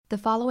The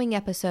following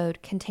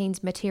episode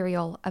contains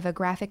material of a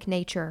graphic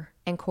nature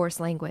and coarse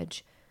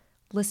language.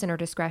 Listener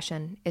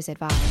discretion is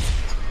advised.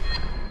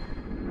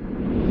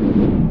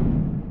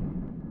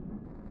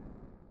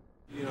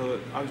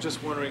 I was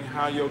just wondering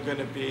how you're going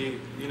to be,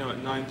 at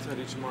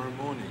 9:30 tomorrow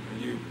morning. Are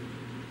you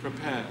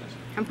prepared?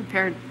 I'm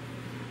prepared.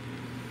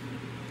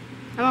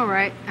 I'm all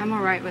right. I'm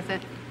all right with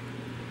it.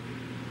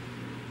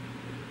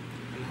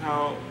 And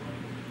how?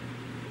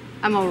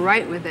 I'm all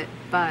right with it,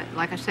 but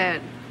like I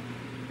said,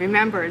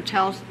 remember,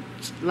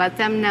 let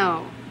them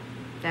know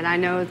that I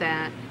know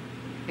that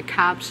the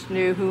cops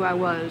knew who I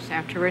was.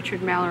 After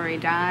Richard Mallory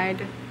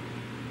died,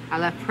 I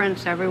left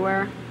prints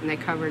everywhere, and they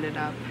covered it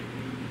up.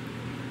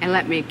 And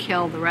let me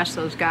kill the rest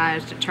of those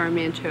guys to turn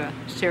me into a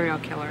serial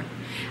killer.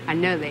 I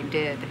know they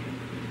did,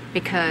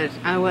 because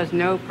I was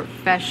no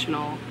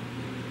professional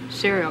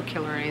serial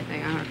killer or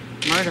anything, or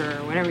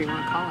murderer, or whatever you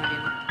want to call it.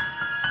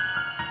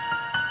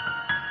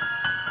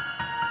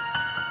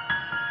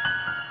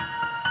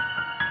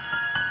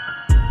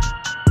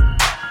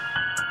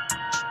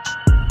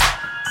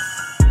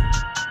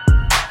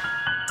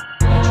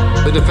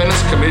 The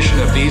defendant's commission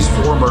of these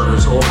 4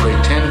 murders over a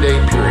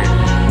 10-day period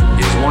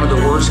is one of the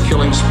worst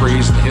killing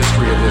sprees in the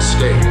history of this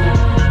state.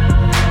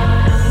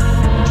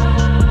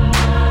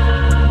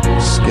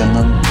 Skin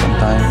them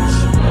sometimes,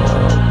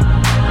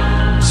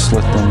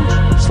 slit them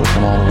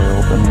all the way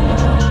open.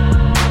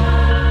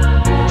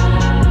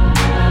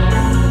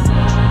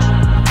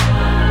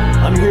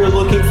 I'm here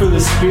looking for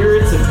the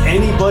spirits of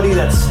anybody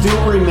that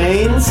still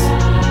remains.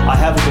 I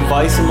have a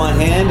device in my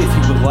hand. If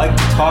you would like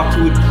to talk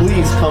to it,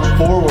 please come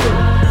forward.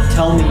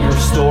 Tell me your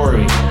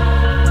story.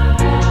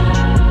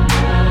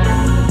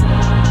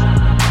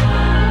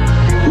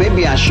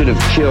 Maybe I should have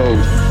killed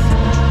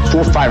 400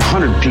 or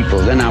 500 people,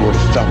 then I would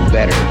have felt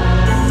better.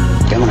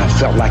 Then when I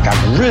felt like I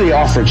really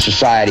offered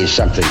society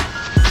something.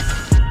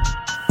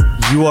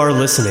 You are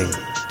listening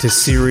to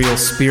Serial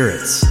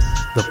Spirits,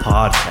 the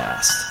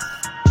podcast.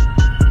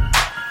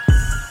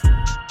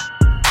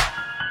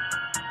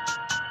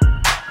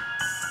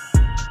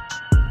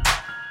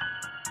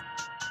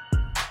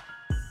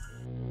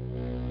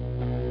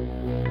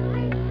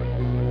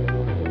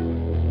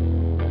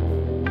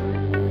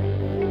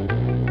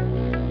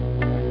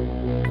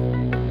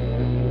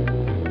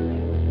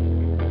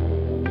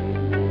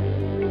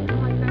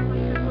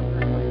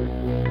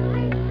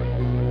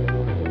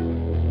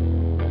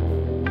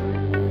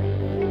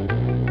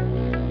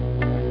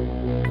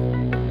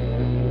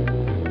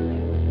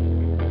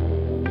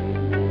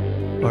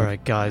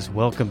 Guys,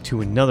 welcome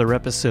to another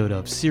episode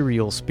of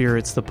Serial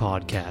Spirits, the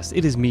podcast.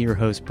 It is me, your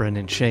host,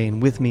 Brendan Shane.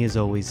 With me, as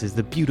always, is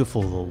the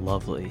beautiful, the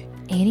lovely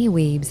Annie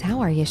Weebs. How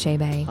are you, Shay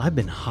Bay? I've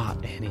been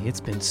hot, Annie. It's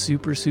been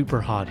super,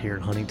 super hot here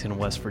in Huntington,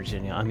 West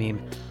Virginia. I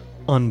mean,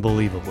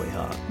 unbelievably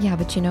hot. Yeah,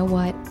 but you know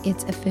what?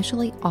 It's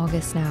officially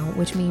August now,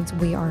 which means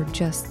we are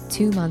just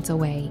 2 months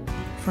away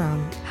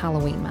from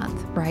Halloween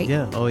month, right?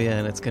 Yeah. Oh, yeah.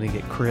 And it's going to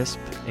get crisp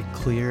and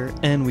clear.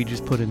 And we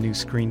just put a new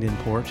screened-in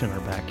porch in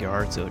our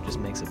backyard, so it just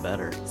makes it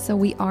better. So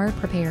we are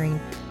preparing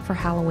for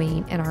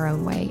Halloween in our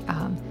own way.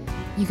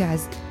 You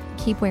guys,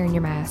 keep wearing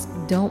your mask.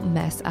 Don't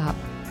mess up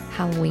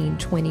Halloween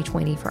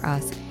 2020 for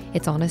us.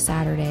 It's on a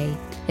Saturday.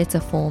 It's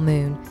a full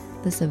moon.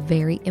 This is a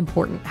very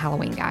important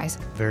Halloween, guys.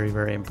 Very,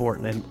 very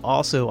important. And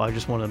also, I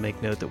just want to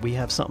make note that we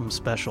have something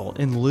special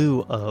in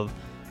lieu of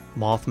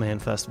Mothman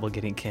Festival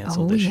getting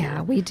canceled this year. Oh,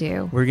 yeah, we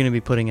do. We're going to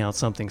be putting out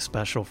something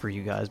special for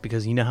you guys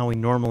because you know how we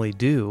normally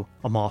do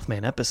a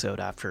Mothman episode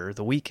after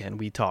the weekend.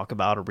 We talk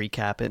about or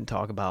recap it and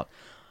talk about,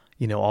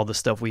 all the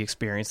stuff we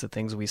experienced, the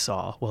things we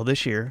saw. Well,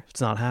 this year, it's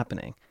not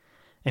happening.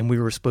 And we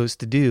were supposed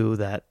to do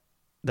that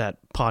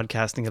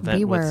podcasting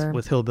event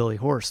with Hillbilly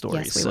Horror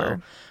Stories. Yes, we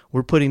were.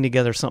 We're putting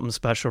together something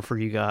special for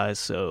you guys,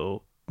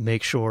 so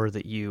make sure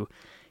that you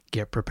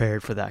get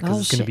prepared for that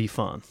because it's going to be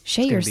fun.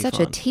 Shay, you're such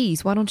a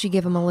tease. Why don't you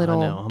give them a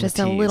little, just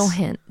a little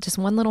hint, just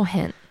one little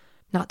hint,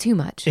 not too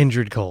much.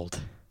 Injured cold.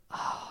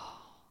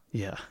 Oh,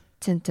 yeah.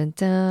 Dun, dun,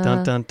 dun.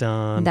 Dun, dun,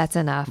 dun. That's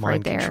enough.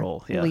 Mind right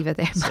control. there. Yeah. Leave it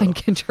there. Mind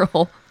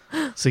control.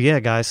 So yeah,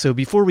 guys. So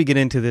before we get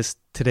into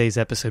today's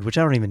episode, which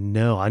I don't even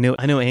know, I know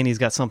Annie's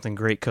got something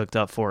great cooked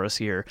up for us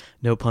here.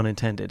 No pun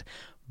intended.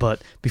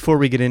 But before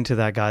we get into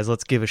that, guys,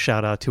 let's give a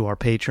shout out to our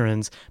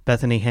patrons,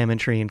 Bethany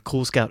Hammondtree and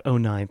Cool Scout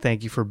 09.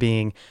 Thank you for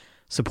being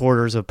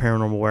supporters of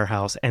Paranormal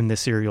Warehouse and the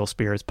Serial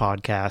Spirits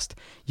podcast.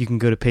 You can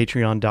go to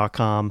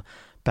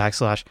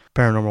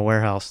patreon.com/Paranormal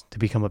Warehouse to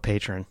become a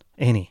patron.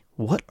 Annie,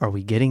 what are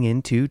we getting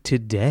into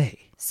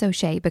today? So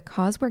Shay,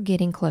 because we're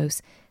getting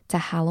close to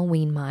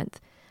Halloween month,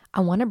 I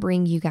want to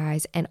bring you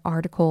guys an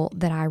article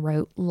that I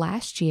wrote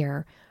last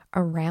year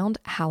around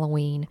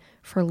Halloween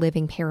for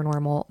Living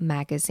Paranormal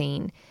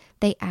magazine.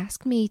 They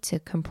asked me to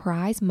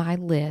comprise my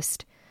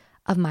list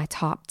of my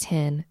top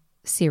 10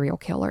 serial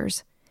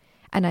killers.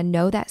 And I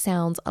know that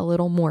sounds a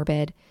little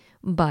morbid,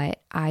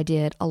 but I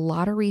did a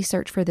lot of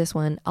research for this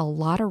one. A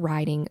lot of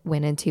writing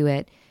went into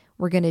it.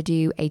 We're going to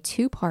do a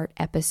 2-part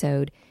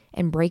episode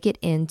and break it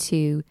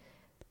into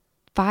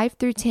 5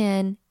 through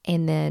 10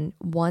 and then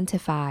 1 to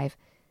 5.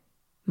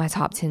 my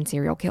top 10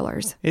 serial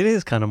killers. It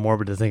is kind of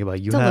morbid to think about.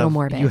 It's a little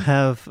morbid. You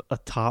have a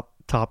top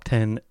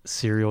 10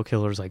 serial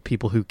killers, like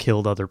people who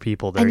killed other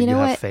people. There, And you know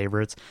have what?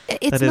 favorites.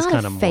 It's That is not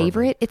kind a of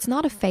favorite. morbid. It's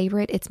not a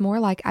favorite. It's more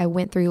like I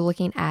went through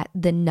looking at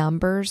the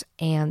numbers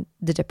and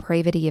the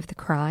depravity of the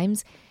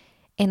crimes.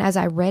 And as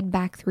I read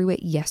back through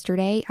it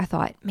yesterday, I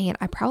thought, man,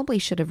 I probably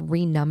should have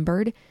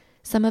renumbered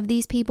some of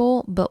these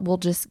people, but we'll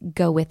just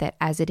go with it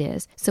as it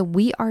is. So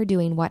we are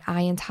doing what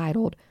I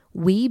entitled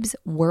Weeb's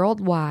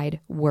Worldwide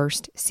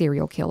Worst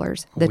Serial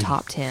Killers, the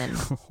top 10.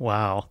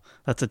 Wow,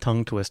 that's a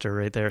tongue twister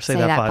right there. Say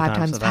that that 5 5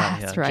 times times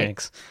fast, fast, yeah, right.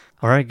 Jinx.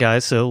 All right,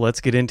 guys, so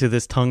let's get into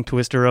this tongue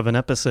twister of an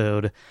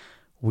episode.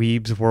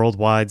 Weeb's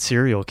Worldwide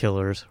Serial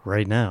Killers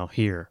right now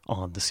here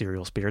on the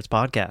Serial Spirits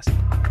Podcast.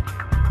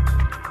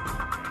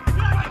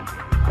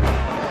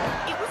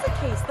 It was a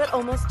case that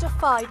almost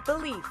defied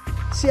belief.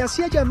 Se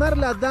hacía llamar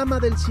la Dama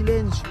del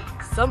Silencio.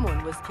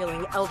 Someone was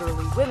killing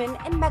elderly women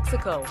in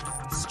Mexico,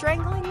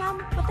 strangling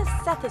them with a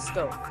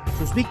stethoscope.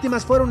 Sus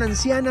víctimas fueron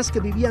ancianas que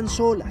vivían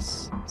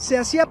solas. Se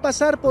hacía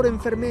pasar por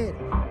enfermera.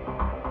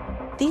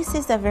 This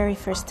is the very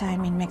first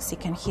time in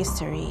Mexican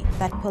history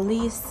that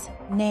police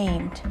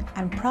named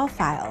and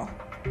profiled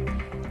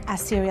a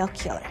serial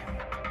killer.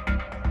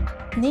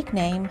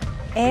 Nickname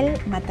El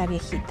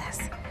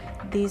Mataviejitas.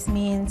 This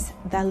means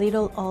the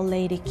little old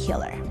lady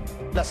killer.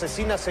 La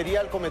asesina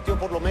serial cometió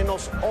por lo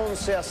menos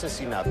 11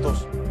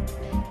 asesinatos.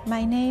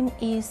 My name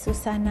is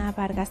Susana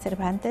Vargas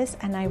Cervantes,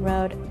 and I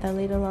wrote The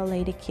Little Old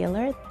Lady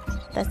Killer,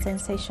 the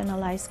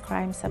sensationalized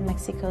crimes of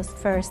Mexico's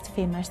first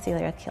female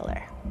serial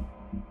killer.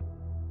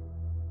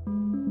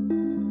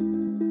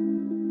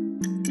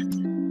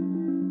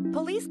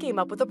 Police came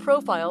up with a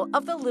profile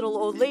of the little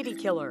old lady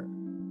killer.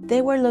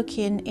 They were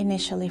looking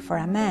initially for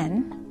a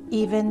man,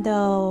 even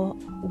though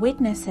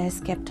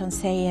witnesses kept on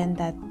saying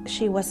that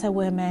she was a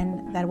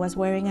woman that was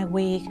wearing a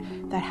wig,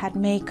 that had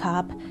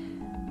makeup,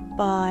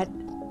 but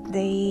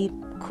they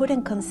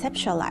couldn't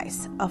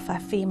conceptualize of a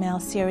female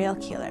serial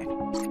killer.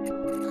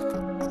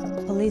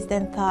 Police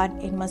then thought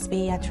it must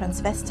be a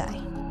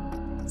transvestite.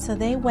 So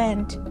they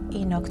went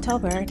in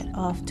October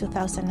of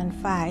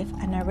 2005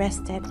 and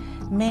arrested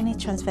many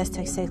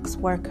transvestite sex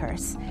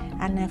workers.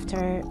 And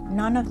after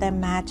none of them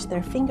matched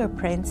their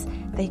fingerprints,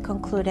 they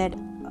concluded,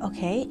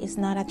 okay, it's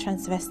not a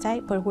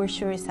transvestite, but we're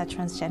sure it's a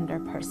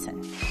transgender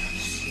person.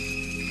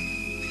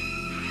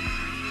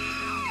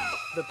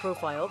 The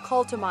profile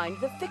called to mind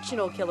the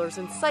fictional killers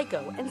in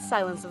Psycho and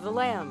Silence of the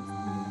Lambs.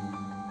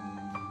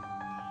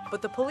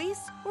 But the police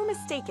were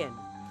mistaken.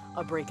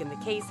 A break in the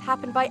case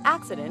happened by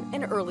accident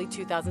in early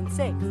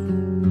 2006.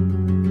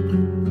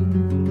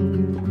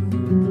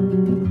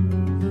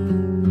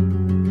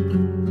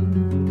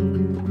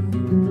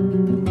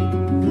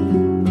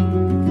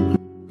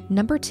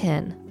 Number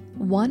 10,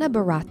 Juana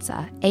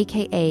Barraza,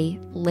 aka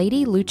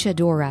Lady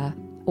Luchadora,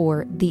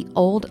 or the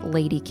Old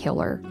Lady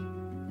Killer.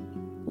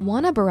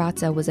 Juana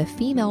Barraza was a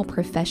female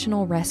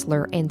professional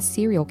wrestler and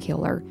serial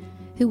killer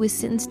who was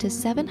sentenced to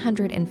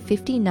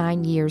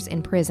 759 years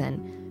in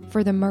prison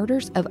for the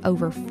murders of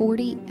over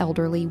 40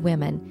 elderly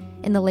women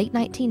in the late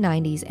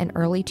 1990s and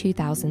early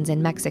 2000s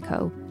in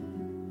Mexico.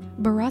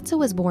 Barraza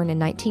was born in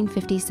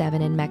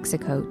 1957 in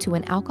Mexico to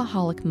an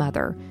alcoholic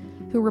mother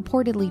who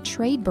reportedly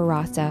traded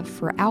Barraza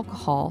for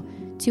alcohol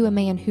to a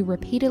man who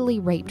repeatedly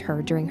raped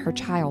her during her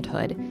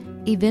childhood,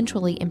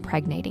 eventually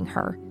impregnating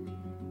her.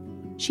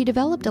 She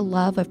developed a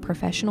love of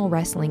professional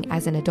wrestling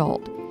as an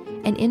adult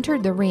and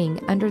entered the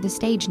ring under the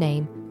stage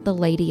name The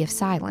Lady of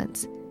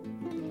Silence.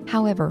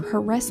 However,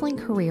 her wrestling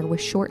career was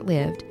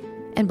short-lived,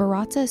 and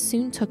Barraza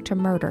soon took to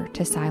murder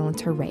to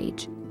silence her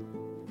rage.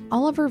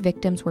 All of her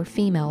victims were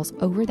females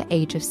over the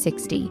age of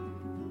 60.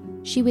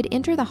 She would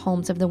enter the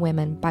homes of the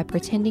women by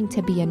pretending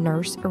to be a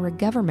nurse or a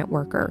government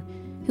worker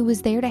who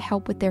was there to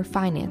help with their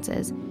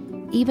finances,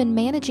 even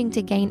managing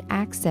to gain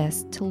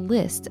access to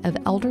lists of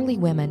elderly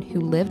women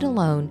who lived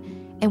alone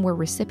and were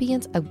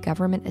recipients of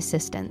government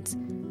assistance.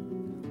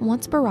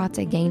 Once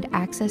Barraza gained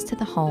access to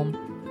the home,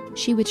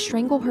 she would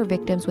strangle her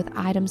victims with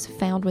items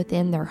found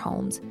within their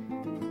homes.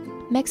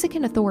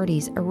 Mexican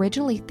authorities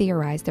originally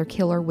theorized their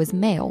killer was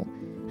male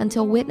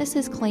until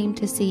witnesses claimed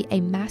to see a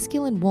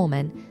masculine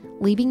woman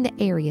leaving the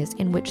areas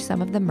in which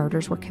some of the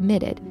murders were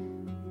committed.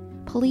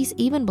 Police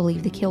even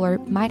believe the killer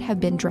might have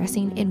been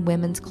dressing in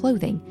women's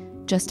clothing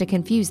just to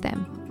confuse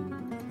them.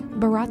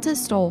 Barraza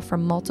stole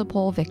from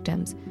multiple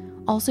victims,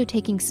 also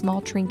taking small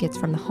trinkets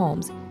from the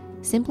homes,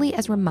 simply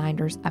as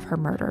reminders of her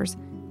murders.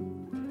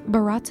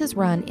 Barraza's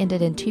run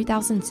ended in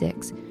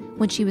 2006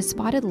 when she was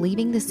spotted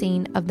leaving the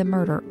scene of the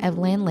murder of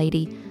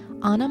landlady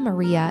Ana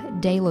Maria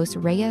de los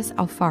Reyes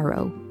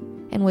Alfaro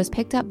and was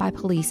picked up by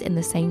police in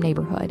the same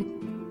neighborhood.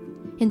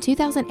 In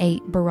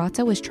 2008,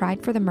 Barraza was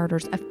tried for the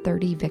murders of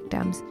 30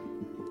 victims.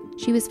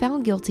 She was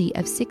found guilty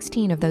of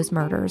 16 of those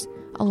murders,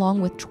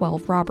 along with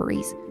 12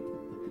 robberies.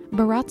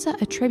 Barraza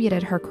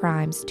attributed her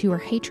crimes to her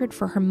hatred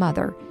for her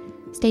mother,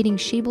 stating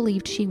she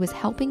believed she was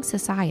helping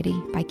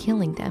society by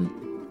killing them.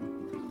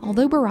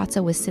 Although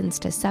Barraza was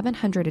sentenced to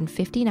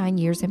 759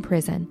 years in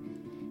prison,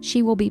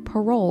 she will be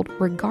paroled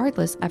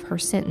regardless of her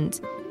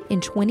sentence in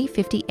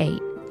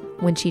 2058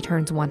 when she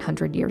turns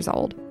 100 years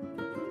old.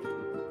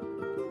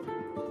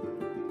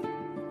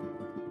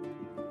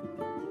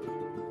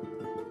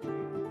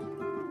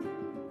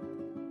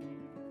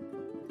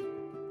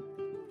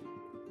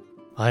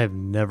 I have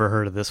never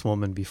heard of this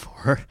woman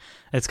before.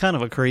 It's kind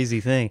of a crazy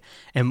thing.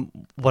 And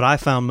what I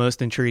found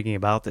most intriguing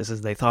about this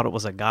is they thought it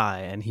was a guy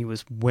and he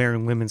was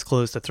wearing women's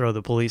clothes to throw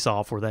the police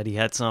off, or that he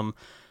had some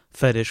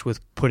fetish with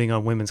putting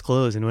on women's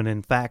clothes, and when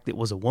in fact it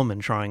was a woman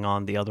trying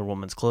on the other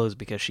woman's clothes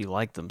because she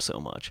liked them so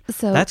much.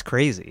 So that's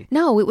crazy.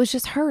 No, it was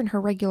just her in her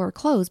regular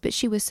clothes, but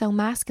she was so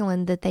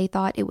masculine that they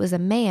thought it was a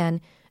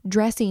man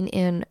dressing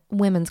in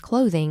women's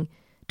clothing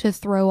to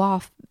throw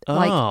off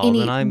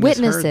any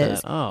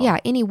witnesses. Yeah,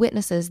 any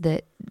witnesses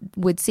that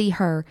would see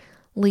her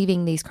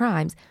leaving these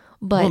crimes.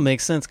 But well, it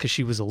makes sense because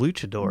she was a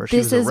luchador. She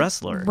was a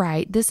wrestler.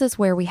 Right. This is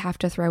where we have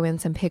to throw in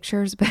some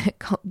pictures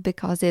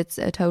because it's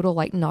a total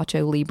like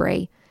Nacho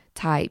Libre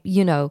type.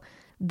 You know,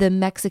 the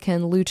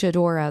Mexican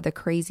luchadora, the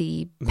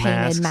crazy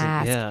painted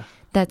mask. Yeah.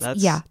 That's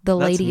the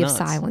Lady of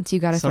Silence. You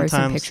got to throw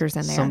some pictures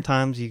in there.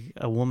 Sometimes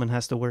a woman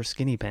has to wear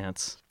skinny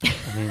pants.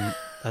 I mean,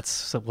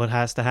 that's what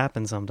has to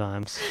happen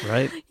sometimes,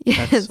 right?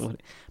 Yes,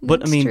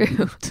 but I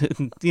mean,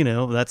 you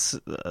know, that's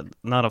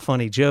not a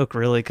funny joke,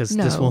 really, because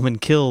this woman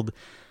killed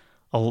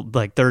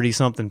like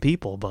 30-something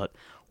people. But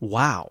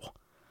wow,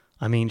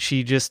 I mean,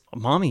 she just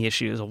mommy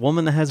issues. A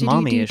woman that has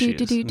mommy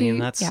issues. I mean,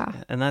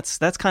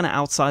 that's kind of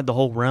outside the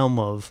whole realm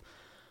of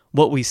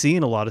what we see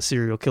in a lot of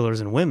serial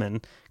killers and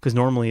women, because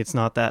normally it's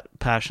not that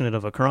passionate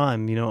of a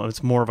crime. You know,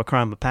 it's more of a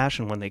crime of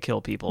passion when they kill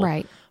people.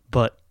 Right.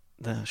 But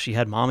she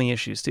had mommy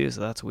issues too,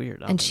 so that's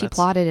weird. And she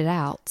plotted it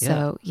out.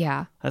 So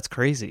yeah. That's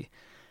crazy.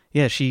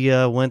 Yeah, she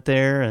went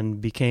there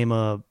and became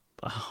a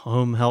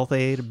home health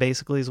aide,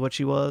 basically, is what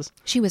she was.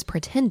 She was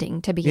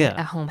pretending to be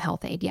a home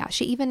health aide. Yeah.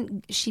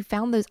 She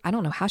found those, I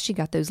don't know how she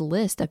got those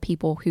lists of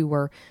people who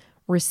were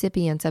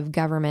recipients of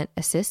government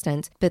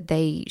assistance, but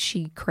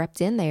she crept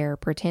in there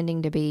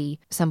pretending to be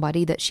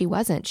somebody that she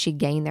wasn't. She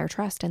gained their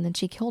trust and then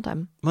she killed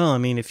him. Well, I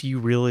mean, if you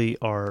really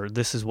are,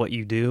 this is what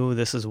you do,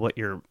 this is what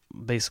your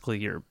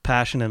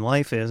passion in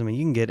life is, I mean,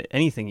 you can get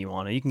anything you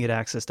want. You can get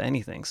access to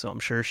anything. So I'm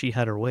sure she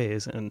had her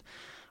ways. And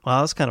wow,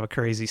 that's kind of a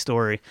crazy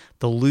story.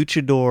 The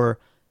luchador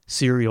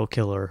serial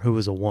killer who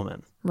was a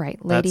woman.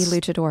 Right. Lady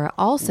Luchadora.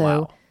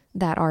 Also,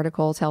 that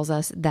article tells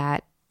us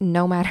that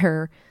no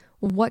matter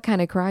what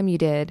kind of crime you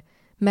did,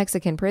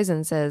 Mexican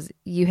prison says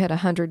you hit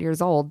 100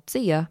 years old.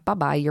 See ya.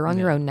 Bye-bye. You're on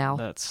your own now.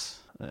 That's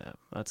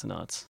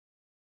nuts.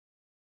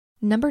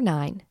 Number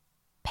 9,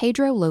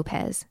 Pedro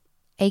Lopez,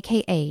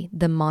 a.k.a.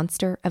 the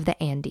Monster of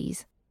the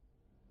Andes.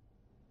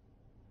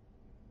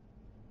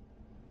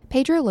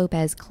 Pedro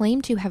Lopez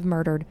claimed to have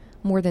murdered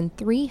more than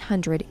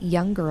 300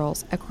 young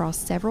girls across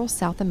several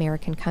South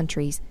American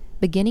countries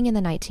beginning in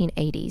the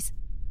 1980s.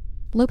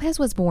 Lopez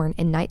was born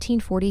in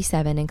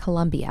 1947 in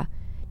Colombia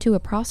to a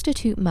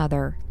prostitute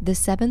mother, the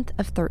 7th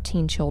of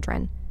 13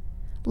 children.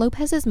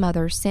 Lopez's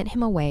mother sent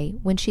him away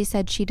when she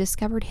said she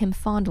discovered him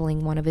fondling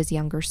one of his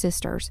younger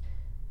sisters.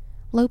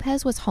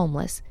 Lopez was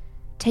homeless,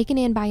 taken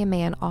in by a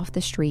man off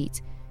the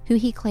streets who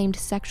he claimed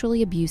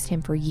sexually abused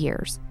him for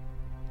years.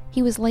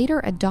 He was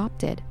later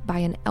adopted by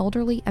an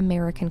elderly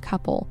American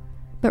couple,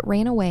 but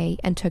ran away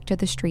and took to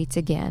the streets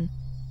again.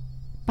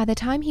 By the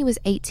time he was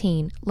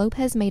 18,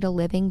 Lopez made a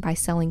living by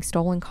selling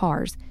stolen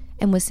cars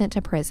and was sent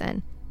to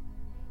prison.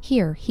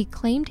 Here, he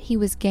claimed he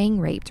was gang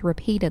raped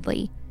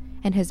repeatedly,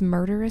 and his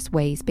murderous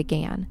ways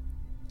began.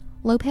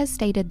 Lopez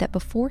stated that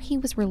before he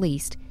was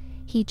released,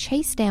 he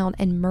chased down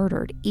and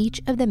murdered each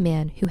of the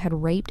men who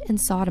had raped and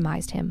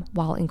sodomized him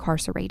while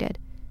incarcerated.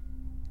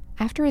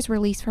 After his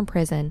release from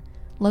prison,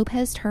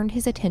 Lopez turned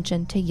his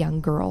attention to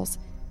young girls.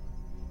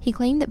 He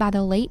claimed that by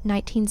the late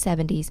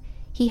 1970s,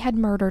 he had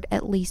murdered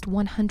at least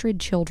 100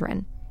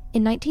 children.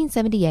 In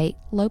 1978,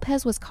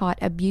 Lopez was caught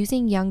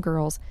abusing young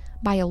girls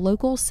by a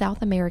local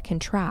South American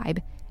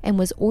tribe and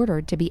was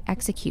ordered to be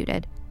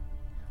executed.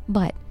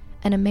 But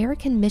an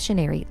American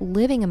missionary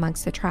living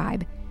amongst the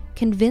tribe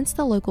convinced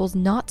the locals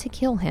not to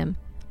kill him,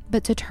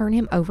 but to turn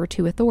him over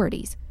to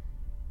authorities.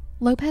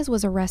 Lopez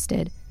was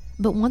arrested,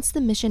 but once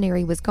the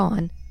missionary was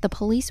gone, the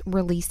police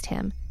released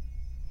him.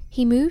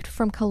 He moved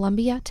from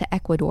Colombia to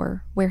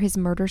Ecuador, where his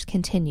murders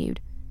continued.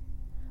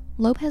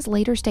 Lopez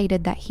later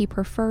stated that he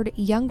preferred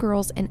young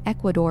girls in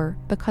Ecuador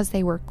because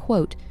they were,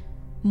 quote,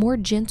 more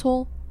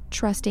gentle,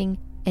 trusting,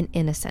 and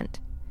innocent.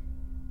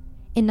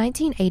 In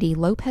 1980,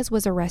 Lopez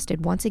was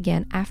arrested once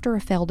again after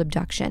a failed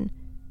abduction.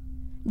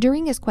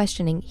 During his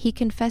questioning, he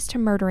confessed to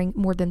murdering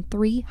more than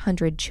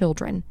 300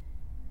 children.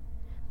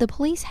 The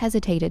police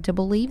hesitated to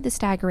believe the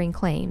staggering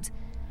claims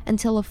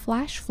until a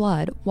flash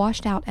flood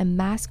washed out a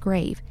mass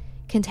grave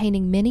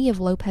containing many of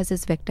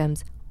Lopez's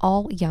victims,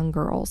 all young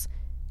girls.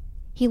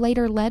 He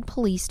later led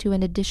police to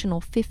an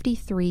additional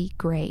 53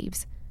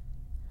 graves.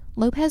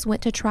 Lopez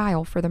went to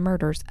trial for the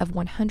murders of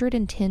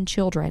 110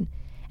 children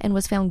and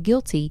was found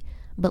guilty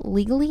but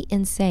legally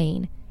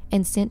insane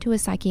and sent to a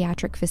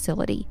psychiatric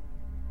facility.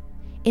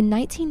 In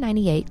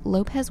 1998,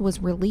 Lopez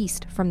was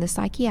released from the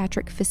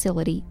psychiatric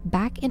facility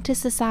back into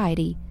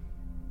society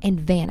and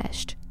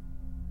vanished.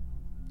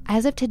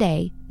 As of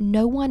today,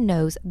 no one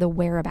knows the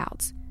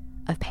whereabouts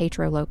of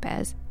Pedro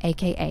Lopez,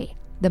 aka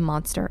the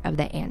Monster of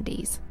the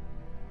Andes.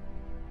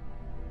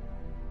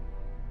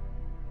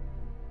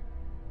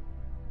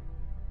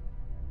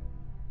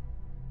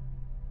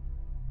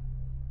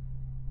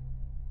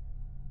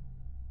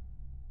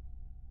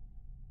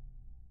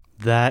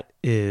 That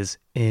is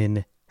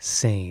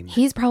insane.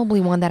 He's probably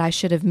one that I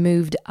should have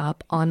moved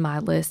up on my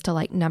list to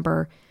like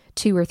number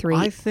 2 or 3.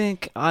 I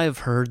think I've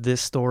heard this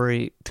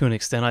story to an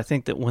extent. I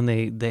think that when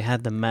they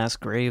had the mass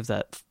grave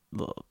that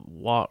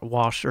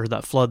washed, or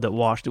that flood that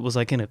washed, it was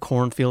like in a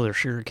cornfield or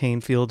sugarcane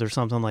field or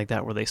something like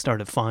that, where they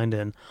started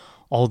finding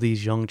all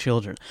these young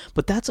children.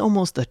 But that's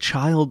almost a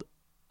child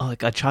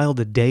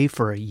a day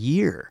for a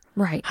year.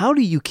 Right. How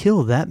do you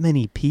kill that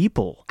many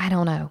people? I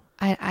don't know.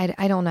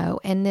 I don't know.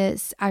 And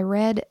I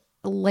read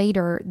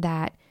later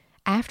that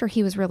after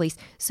he was released,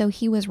 so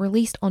he was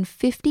released on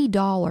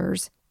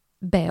 $50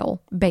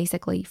 bail,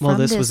 basically. Well,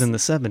 this was in the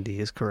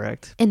 70s,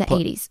 correct? In the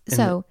 80s.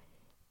 So,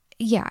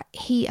 yeah,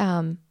 he,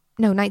 no,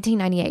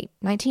 1998.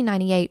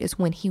 1998 is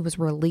when he was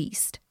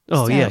released.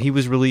 Oh, so, yeah, he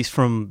was released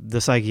from the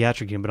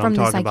psychiatric unit, but I'm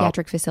talking about from the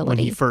psychiatric facility. When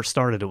he first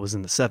started, it was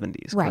in the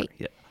 70s. Right.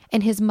 Yeah.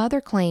 And his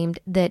mother claimed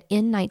that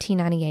in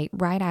 1998,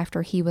 right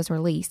after he was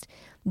released,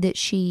 that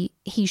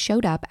he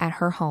showed up at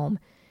her home,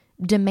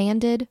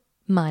 demanded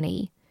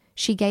money.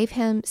 She gave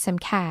him some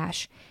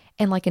cash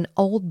and like an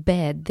old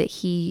bed that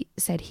he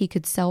said he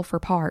could sell for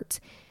parts.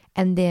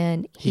 And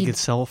then he could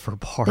sell for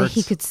parts?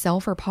 He could sell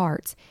for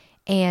parts.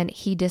 And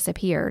he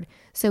disappeared.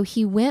 So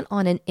he went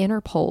on an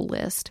Interpol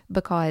list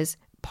because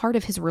part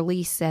of his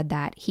release said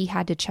that he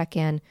had to check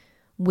in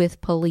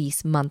with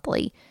police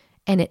monthly,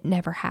 and it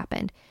never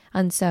happened.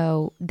 And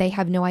so they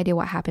have no idea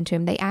what happened to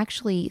him. They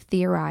actually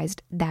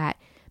theorized that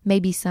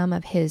maybe some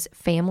of his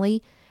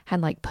family had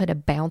like put a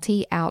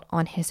bounty out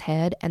on his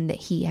head and that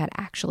he had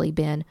actually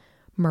been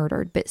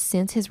murdered. But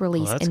since his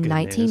release in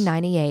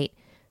 1998,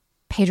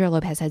 Pedro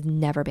Lopez has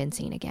never been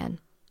seen again.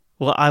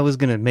 Well, I was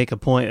going to make a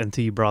point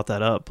until you brought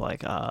that up,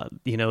 like,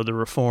 the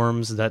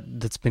reforms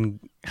that's been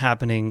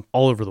happening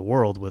all over the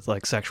world with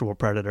like sexual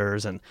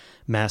predators and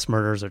mass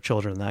murders of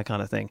children and that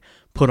kind of thing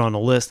put on a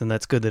list. And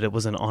that's good that it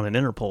wasn't on an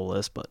Interpol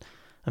list, but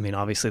I mean,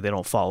 obviously they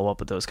don't follow up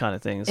with those kind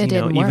of things. It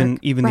didn't work.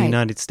 Even right. the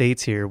United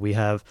States here, we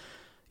have,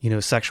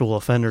 sexual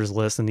offenders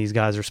lists, and these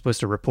guys are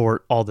supposed to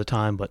report all the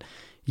time, but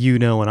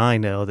and I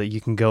know that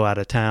you can go out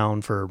of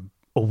town for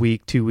a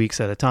week, 2 weeks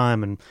at a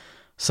time, and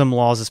some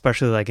laws,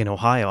 especially like in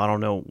Ohio, I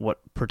don't know what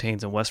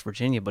pertains in West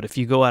Virginia, but if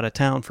you go out of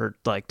town for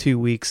like 2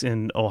 weeks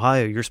in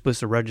Ohio, you're supposed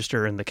to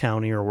register in the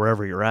county or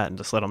wherever you're at and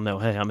just let them know,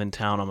 hey, I'm in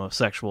town, I'm a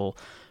sexual,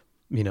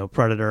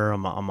 predator,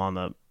 I'm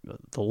on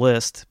the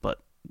list, but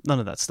none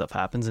of that stuff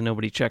happens and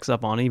nobody checks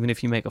up on it. Even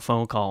if you make a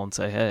phone call and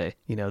say, hey,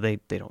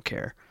 they don't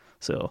care.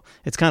 So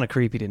it's kind of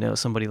creepy to know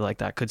somebody like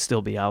that could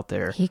still be out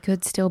there. He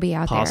could still be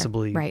out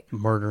possibly there. Possibly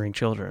murdering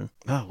children.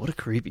 Oh, what a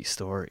creepy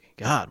story.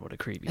 God, what a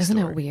creepy Isn't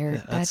story. It weird?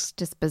 Yeah, that's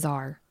just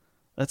bizarre.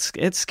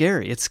 It's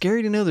scary. It's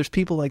scary to know there's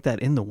people like that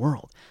in the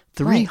world.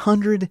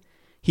 300, right.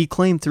 He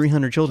claimed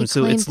 300 children,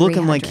 so it's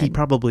looking like he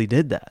probably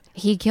did that.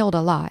 He killed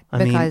a lot.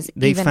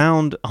 They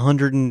found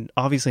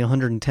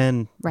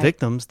 110 right.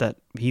 victims that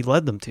he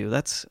led them to.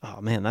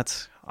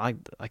 I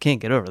can't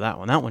get over that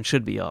one. That one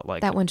should be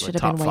that one should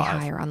have been way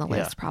higher on the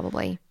list,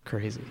 probably.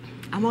 Crazy.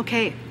 I'm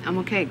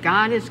okay.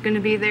 God is going to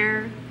be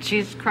there.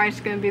 Jesus Christ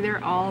is going to be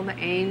there. All the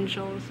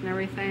angels and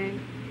everything.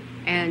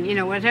 And,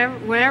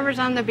 whatever's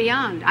on the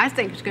beyond. I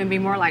think it's going to be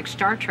more like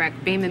Star Trek,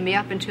 beaming me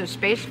up into a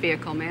space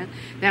vehicle, man.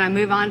 Then I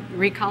move on,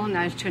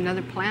 recolonize to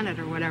another planet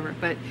or whatever.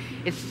 But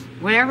it's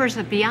whatever's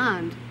the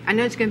beyond. I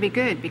know it's going to be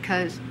good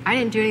because I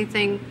didn't do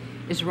anything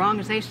as wrong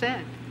as they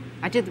said.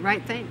 I did the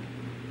right thing.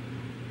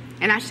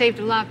 And I saved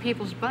a lot of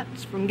people's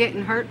butts from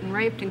getting hurt and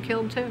raped and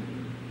killed, too.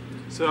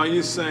 So are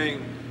you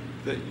saying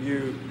that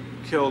you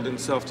killed in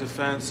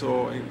self-defense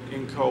or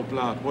in cold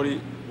blood? What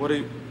do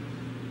you...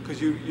 Because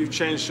you've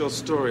changed your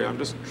story. I'm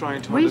just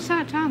trying to... What are you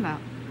talking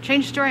about?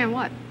 Change story on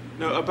what?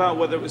 No, about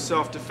whether it was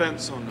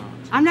self-defense or not.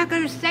 I'm not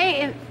going to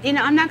say it.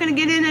 I'm not going to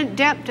get in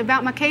depth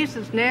about my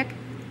cases, Nick.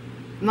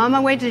 I'm on my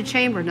way to the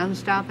chamber. Nothing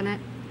stopping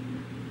it.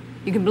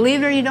 You can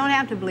believe it or you don't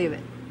have to believe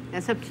it.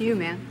 That's up to you,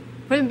 man.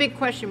 Put a big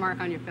question mark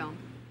on your film.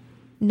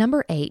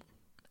 Number 8,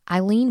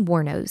 Eileen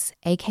Wuornos,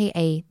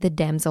 a.k.a. the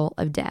Damsel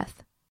of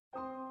Death.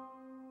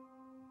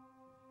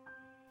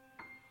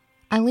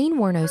 Eileen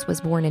Wuornos was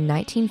born in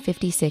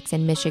 1956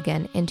 in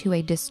Michigan into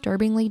a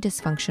disturbingly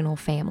dysfunctional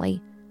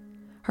family.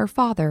 Her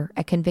father,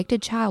 a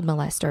convicted child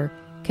molester,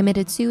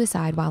 committed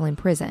suicide while in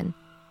prison.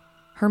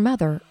 Her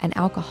mother, an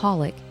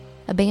alcoholic,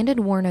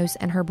 abandoned Wuornos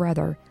and her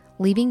brother,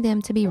 leaving them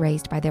to be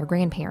raised by their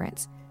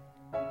grandparents.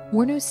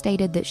 Wuornos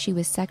stated that she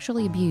was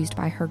sexually abused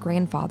by her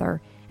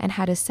grandfather and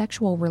had a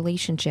sexual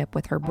relationship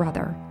with her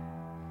brother.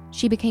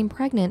 She became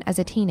pregnant as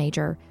a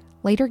teenager,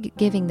 later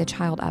giving the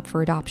child up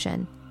for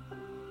adoption.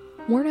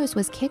 Wuornos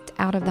was kicked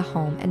out of the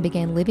home and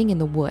began living in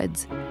the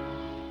woods.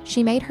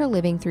 She made her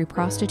living through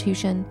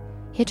prostitution,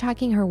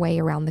 hitchhiking her way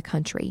around the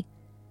country.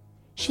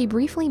 She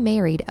briefly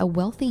married a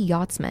wealthy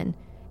yachtsman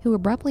who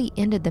abruptly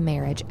ended the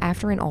marriage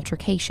after an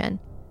altercation.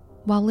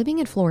 While living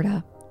in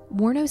Florida,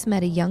 Wuornos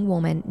met a young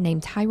woman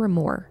named Tyra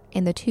Moore,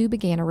 and the two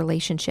began a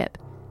relationship.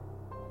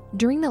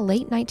 During the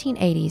late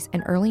 1980s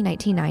and early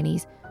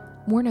 1990s,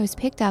 Wuornos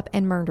picked up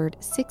and murdered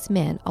 6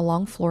 men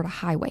along Florida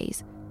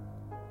highways.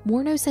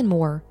 Wuornos and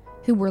Moore,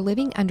 who were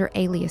living under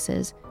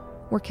aliases,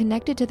 were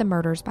connected to the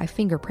murders by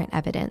fingerprint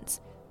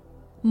evidence.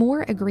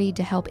 Moore agreed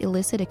to help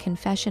elicit a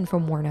confession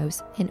from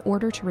Wuornos in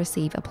order to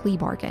receive a plea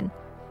bargain.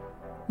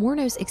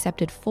 Wuornos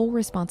accepted full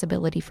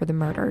responsibility for the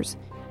murders.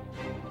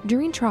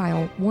 During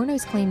trial,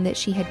 Wuornos claimed that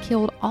she had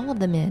killed all of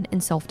the men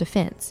in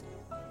self-defense.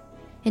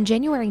 In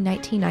January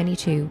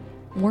 1992,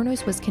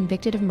 Wuornos was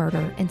convicted of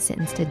murder and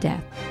sentenced to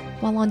death.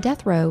 While on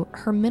death row,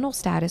 her mental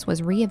status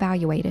was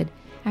reevaluated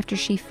after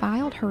she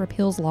filed her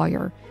appeals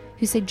lawyer,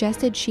 who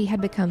suggested she had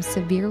become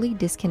severely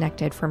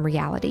disconnected from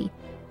reality.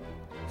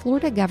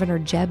 Florida Governor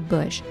Jeb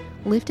Bush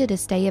lifted a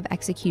stay of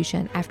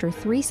execution after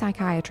 3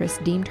 psychiatrists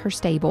deemed her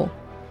stable,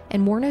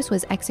 and Wuornos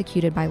was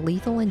executed by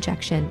lethal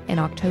injection in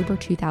October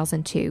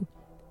 2002.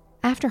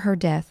 After her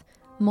death,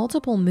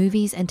 multiple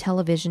movies and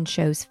television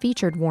shows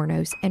featured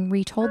Wuornos and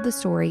retold the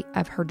story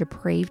of her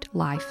depraved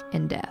life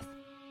and death.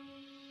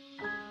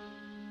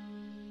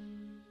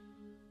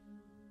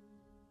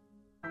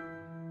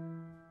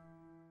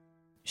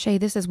 Shay,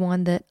 this is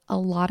one that a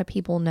lot of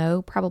people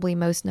know, probably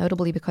most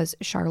notably because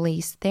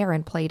Charlize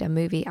Theron played a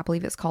movie, I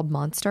believe it's called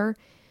Monster,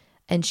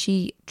 and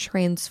she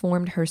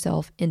transformed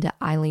herself into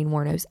Eileen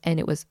Wuornos, and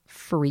it was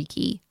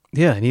freaky.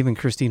 Yeah, and even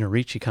Christina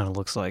Ricci kind of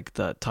looks like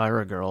the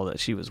Tyra girl that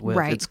she was with.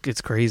 Right.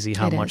 It's crazy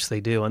how much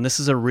they do. And this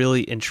is a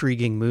really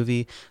intriguing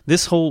movie.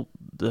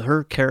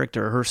 Her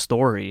character, her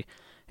story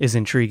is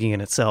intriguing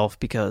in itself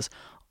because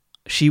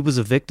she was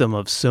a victim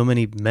of so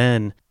many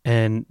men,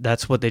 and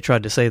that's what they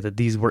tried to say, that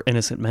these were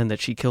innocent men that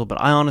she killed.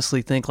 But I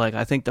honestly think,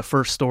 I think the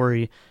first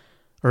story,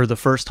 or the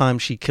first time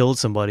she killed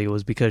somebody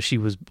was because she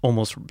was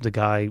almost, the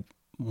guy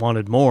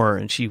wanted more,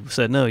 and she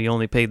said, no, you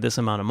only paid this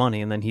amount of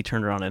money, and then he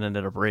turned around and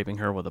ended up raping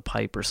her with a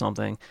pipe or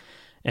something,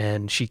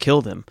 and she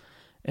killed him.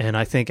 And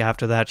I think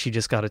after that, she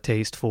just got a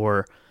taste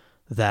for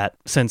that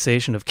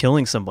sensation of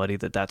killing somebody,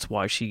 that's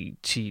why she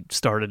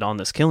started on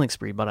this killing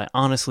spree. But I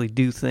honestly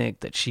do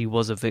think that she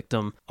was a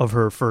victim of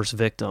her first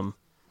victim.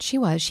 She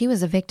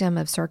was a victim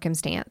of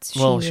circumstance.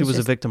 She was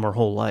a victim her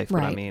whole life.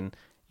 Right. But I mean,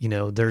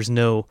 there's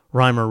no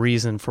rhyme or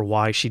reason for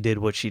why she did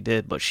what she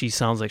did, but she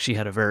sounds like she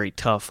had a very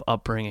tough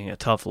upbringing, a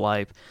tough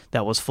life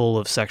that was full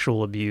of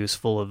sexual abuse,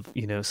 full of,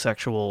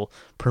 sexual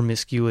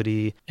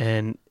promiscuity.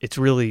 And it's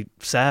really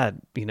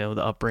sad, the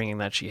upbringing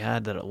that she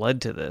had, that it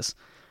led to this.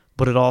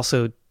 But it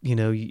also,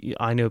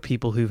 I know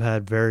people who've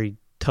had very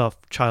tough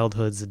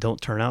childhoods that don't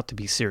turn out to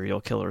be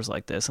serial killers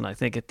like this. And I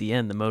think at the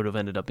end, the motive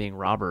ended up being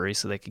robbery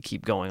so they could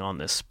keep going on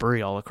this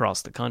spree all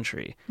across the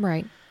country.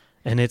 Right.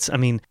 And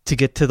to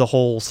get to the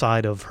whole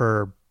side of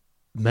her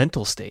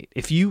mental state,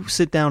 if you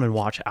sit down and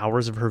watch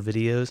hours of her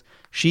videos,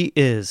 she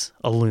is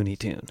a Looney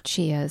Tune.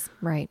 She is,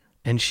 right.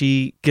 And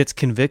she gets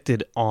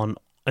convicted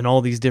in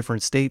all these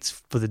different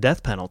states for the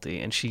death penalty,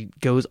 and she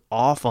goes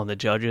off on the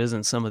judges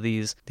and some of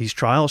these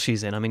trials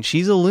she's in.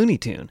 She's a Looney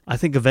Tune. I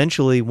think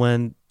eventually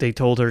when they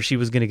told her she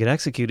was going to get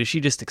executed, she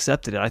just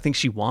accepted it. I think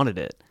she wanted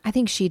it. I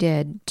think she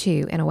did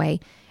too, in a way.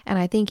 And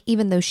I think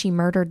even though she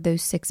murdered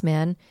those 6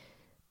 men,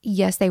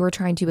 yes, they were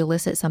trying to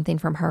elicit something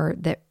from her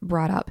that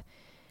brought up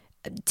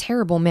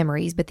terrible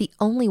memories, but the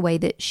only way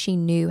that she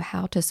knew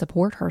how to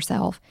support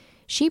herself,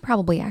 she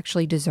probably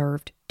actually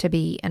deserved to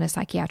be in a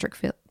psychiatric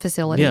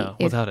facility. Yeah,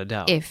 without a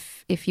doubt.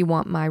 If you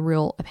want my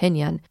real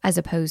opinion, as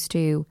opposed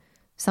to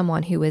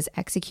someone who was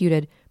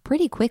executed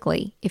pretty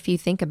quickly. If you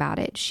think about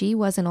it, she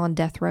wasn't on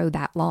death row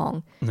that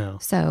long. No.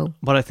 So,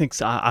 but I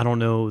think, I don't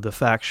know the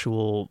facts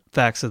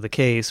of the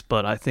case,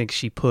 but I think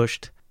she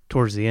pushed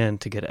towards the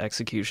end to get an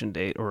execution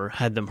date, or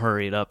had them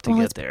hurry it up to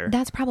get there.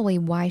 That's probably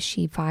why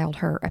she filed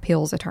her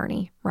appeals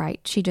attorney, right?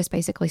 She just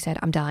basically said,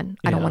 I'm done.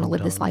 I don't want to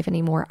live this life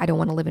anymore. I don't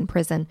want to live in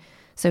prison.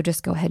 So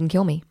just go ahead and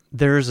kill me.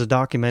 There's a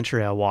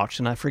documentary I watched,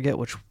 and I forget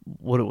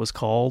what it was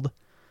called.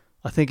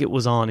 I think it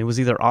was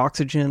either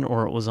Oxygen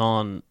or it was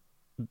on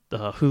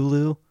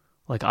Hulu,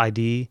 like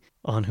ID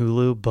on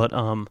Hulu. But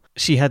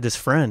she had this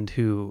friend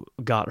who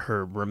got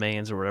her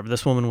remains or whatever.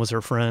 This woman was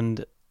her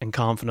friend and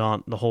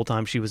confidant the whole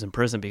time she was in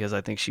prison, because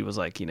I think she was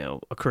a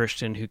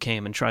Christian who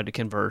came and tried to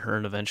convert her,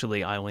 and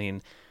eventually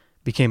Eileen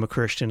became a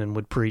Christian and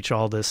would preach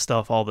all this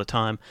stuff all the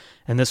time.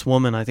 And this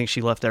woman, I think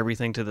she left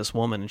everything to this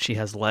woman, and she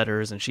has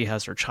letters and she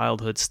has her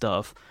childhood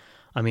stuff.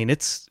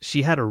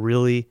 She had a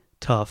really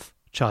tough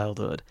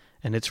childhood,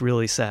 and it's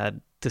really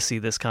sad to see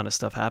this kind of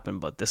stuff happen,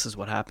 but this is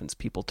what happens.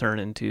 People turn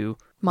into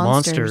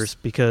monsters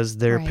because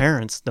their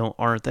parents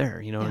aren't there.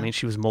 You know what I mean?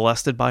 She was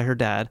molested by her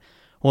dad.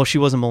 Well, she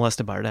wasn't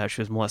molested by her dad. She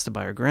was molested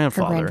by her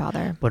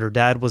grandfather. But her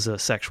dad was a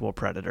sexual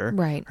predator.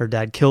 Right. Her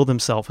dad killed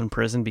himself in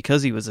prison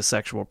because he was a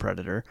sexual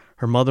predator.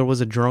 Her mother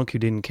was a drunk who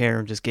didn't care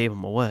and just gave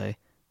him away.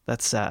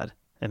 That's sad.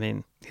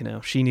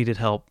 She needed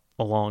help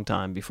a long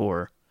time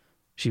before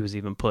she was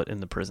even put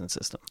in the prison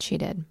system. She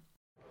did.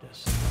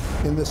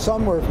 In the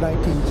summer of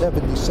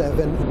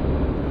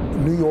 1977,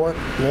 New York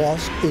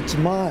lost its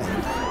mind.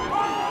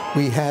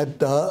 We had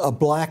a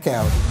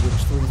blackout in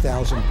which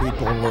 3,000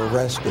 people were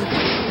arrested.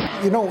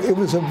 You know, it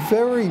was a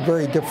very,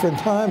 very different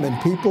time,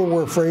 and people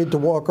were afraid to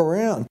walk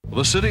around.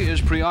 The city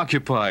is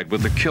preoccupied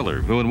with the killer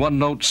who in one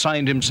note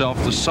signed himself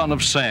the Son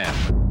of Sam.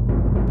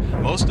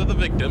 Most of the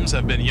victims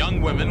have been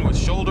young women with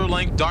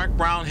shoulder-length dark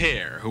brown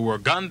hair who were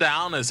gunned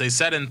down as they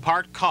sat in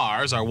parked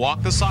cars or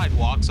walked the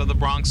sidewalks of the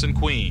Bronx and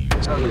Queens.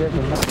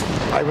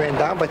 I ran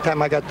down. By the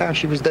time I got down,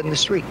 she was dead in the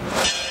street.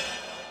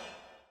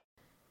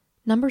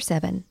 Number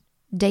 7.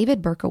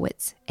 David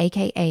Berkowitz,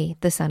 a.k.a.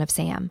 the Son of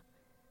Sam.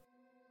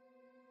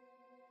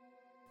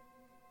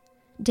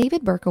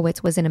 David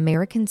Berkowitz was an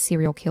American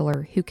serial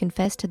killer who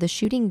confessed to the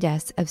shooting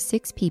deaths of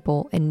 6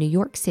 people in New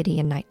York City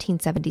in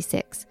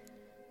 1976.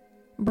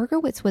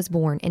 Berkowitz was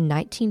born in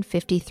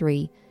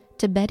 1953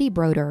 to Betty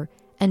Broder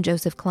and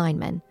Joseph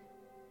Kleinman.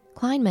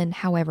 Kleinman,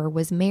 however,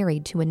 was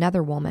married to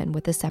another woman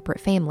with a separate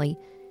family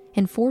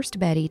and forced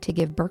Betty to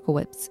give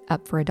Berkowitz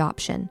up for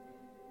adoption.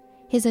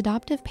 His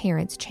adoptive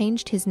parents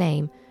changed his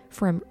name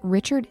from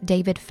Richard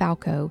David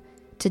Falco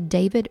to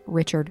David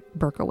Richard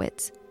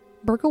Berkowitz.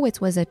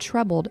 Berkowitz was a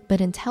troubled but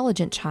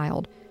intelligent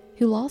child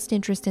who lost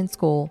interest in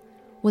school,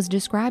 was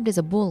described as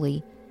a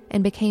bully,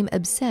 and became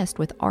obsessed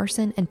with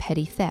arson and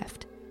petty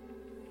theft.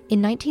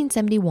 In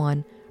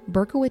 1971,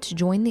 Berkowitz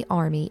joined the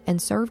Army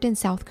and served in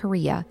South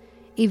Korea,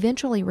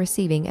 eventually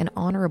receiving an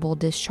honorable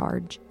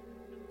discharge.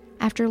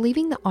 After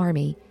leaving the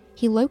Army,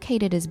 he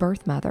located his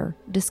birth mother,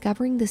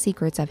 discovering the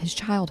secrets of his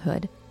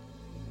childhood.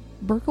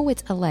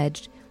 Berkowitz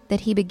alleged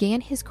that he began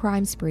his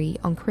crime spree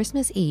on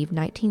Christmas Eve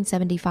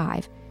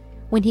 1975,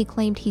 when he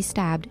claimed he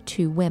stabbed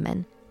 2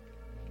 women.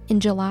 In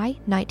July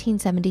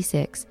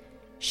 1976,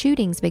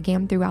 shootings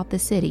began throughout the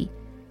city,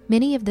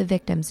 many of the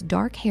victims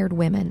dark-haired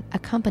women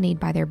accompanied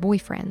by their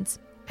boyfriends.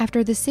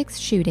 After the 6th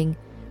shooting,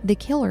 the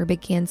killer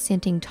began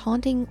sending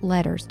taunting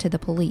letters to the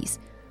police,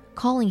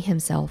 calling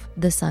himself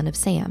the Son of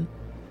Sam.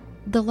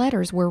 The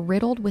letters were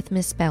riddled with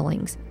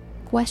misspellings,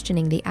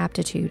 questioning the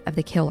aptitude of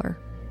the killer.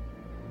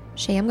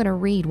 Shay, I'm going to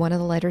read one of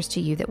the letters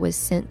to you that was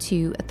sent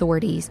to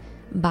authorities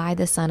by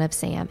the Son of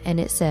Sam, and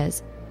it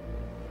says,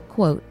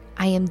 quote,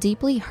 "I am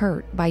deeply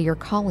hurt by your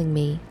calling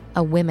me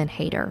a women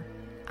hater.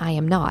 I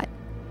am not,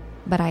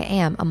 but I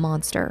am a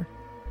monster.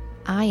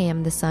 I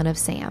am the Son of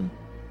Sam.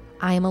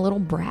 I am a little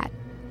brat.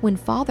 When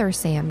Father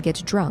Sam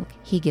gets drunk,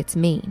 he gets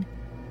mean.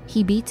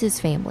 He beats his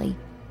family.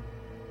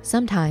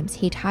 Sometimes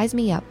he ties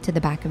me up to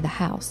the back of the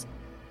house.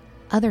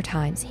 Other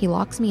times he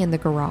locks me in the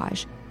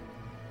garage.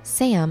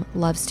 Sam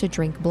loves to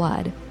drink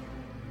blood.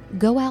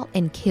 Go out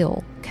and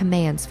kill,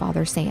 commands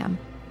Father Sam.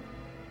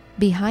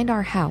 Behind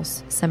our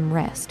house, some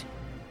rest.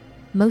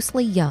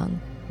 Mostly young,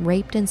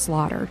 raped and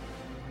slaughtered,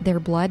 their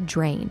blood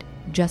drained,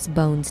 just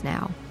bones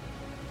now.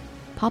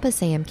 Papa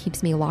Sam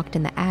keeps me locked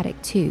in the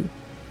attic too.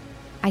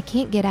 I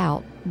can't get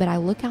out, but I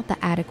look out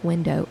the attic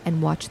window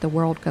and watch the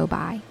world go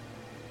by.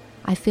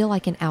 I feel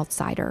like an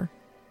outsider.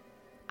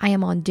 I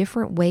am on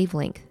different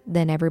wavelength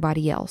than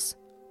everybody else,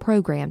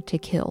 programmed to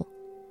kill.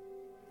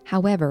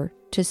 However,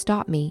 to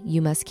stop me,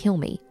 you must kill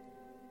me.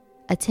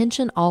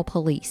 Attention all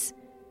police.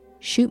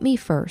 Shoot me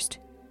first.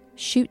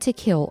 Shoot to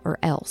kill or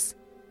else.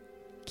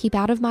 Keep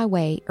out of my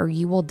way or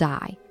you will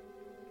die.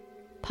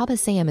 Papa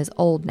Sam is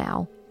old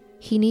now.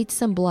 He needs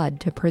some blood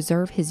to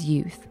preserve his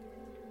youth.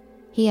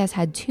 He has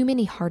had too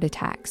many heart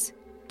attacks.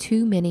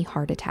 Too many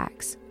heart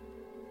attacks.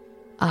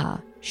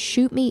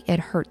 Shoot me, it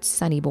hurts,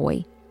 sonny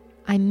boy.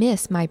 I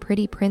miss my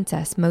pretty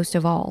princess most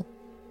of all.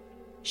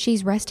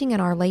 She's resting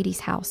in Our Lady's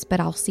house, but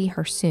I'll see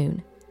her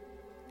soon.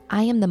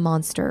 I am the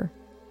monster,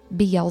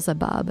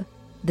 Beelzebub,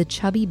 the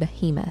chubby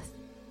behemoth.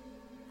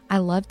 I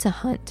love to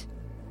hunt,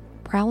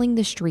 prowling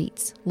the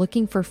streets,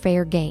 looking for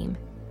fair game,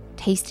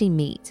 tasting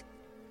meat.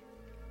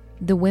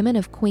 The women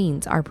of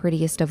Queens are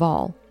prettiest of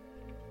all.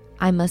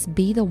 I must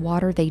be the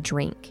water they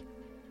drink.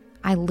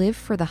 I live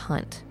for the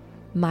hunt,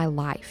 my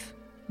life,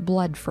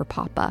 blood for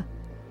Papa.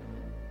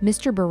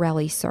 Mr.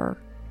 Borelli, sir,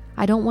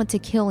 I don't want to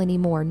kill any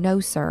more, no,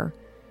 sir.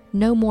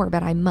 No more,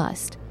 but I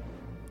must.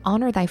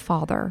 Honor thy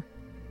father.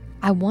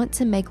 I want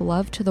to make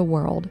love to the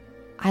world.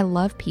 I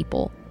love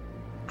people.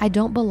 I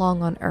don't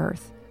belong on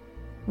earth.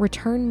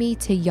 Return me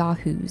to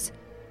Yahoos.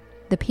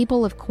 The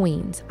people of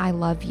Queens, I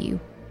love you.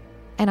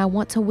 And I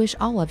want to wish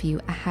all of you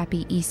a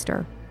happy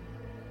Easter.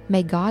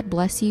 May God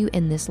bless you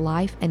in this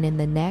life and in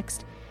the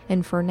next,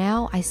 and for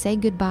now I say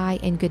goodbye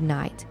and good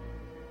night.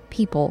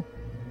 People,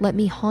 let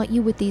me haunt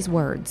you with these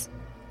words.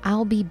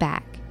 I'll be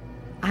back.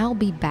 I'll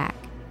be back.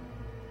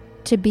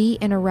 To be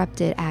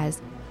interrupted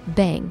as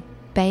bang,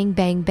 bang,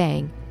 bang,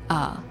 bang,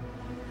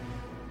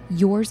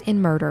 Yours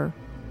in murder,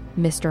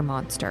 Mr.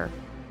 Monster.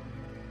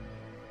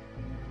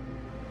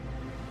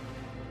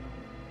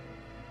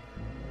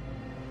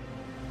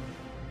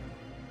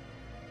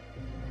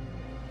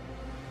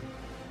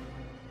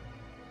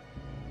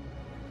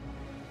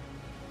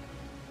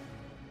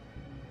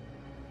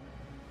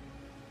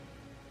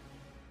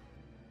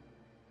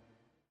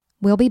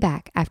 We'll be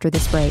back after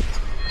this break.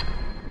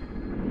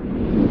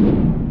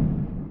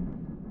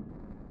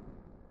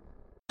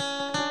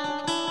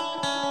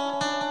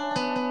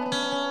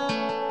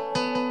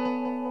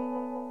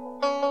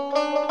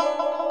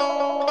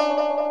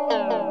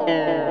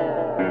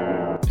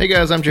 Hey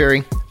guys, I'm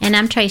Jerry. And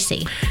I'm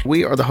Tracy.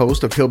 We are the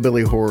host of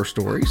Hillbilly Horror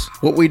Stories.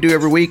 What we do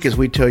every week is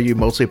we tell you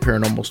mostly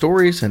paranormal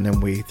stories, and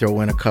then we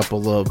throw in a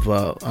couple of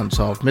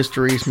unsolved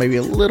mysteries, maybe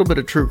a little bit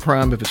of true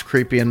crime if it's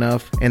creepy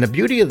enough. And the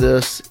beauty of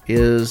this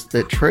is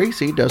that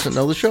Tracy doesn't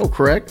know the show,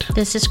 correct?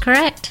 This is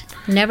correct.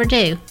 Never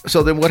do.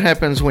 So then what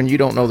happens when you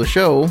don't know the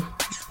show?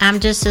 I'm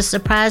just as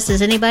surprised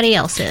as anybody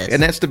else is.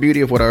 And that's the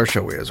beauty of what our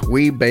show is.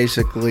 We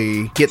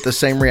basically get the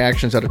same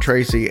reactions out of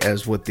Tracy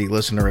as what the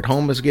listener at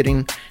home is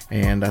getting,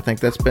 and I think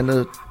that's been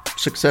a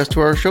success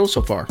to our show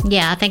so far.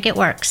 Yeah, I think it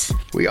works.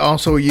 We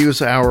also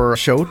use our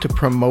show to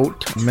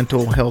promote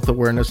mental health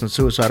awareness and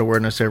suicide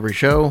awareness every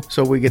show,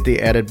 so we get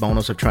the added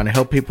bonus of trying to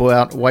help people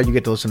out while you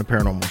get to listen to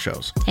paranormal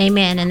shows.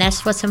 Amen, and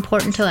that's what's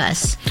important to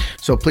us.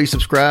 So please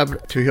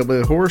subscribe to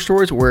Hillbilly Horror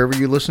Stories wherever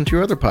you listen to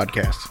your other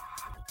podcasts.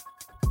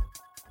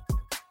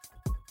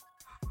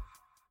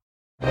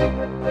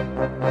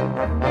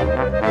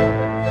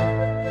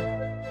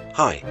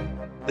 Hi,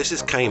 this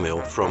is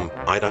K-Mill from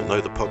I Don't Know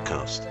the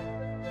podcast.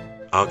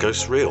 Are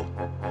ghosts real?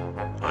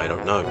 I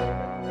don't know.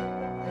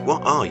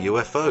 What are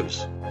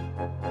UFOs?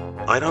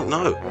 I don't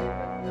know.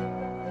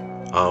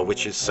 Are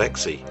witches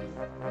sexy?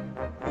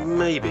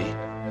 Maybe.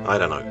 I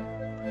don't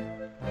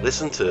know.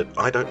 Listen to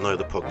I Don't Know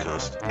the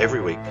podcast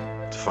every week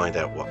to find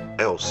out what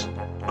else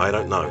I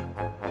don't know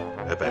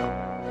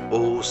about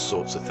all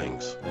sorts of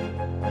things.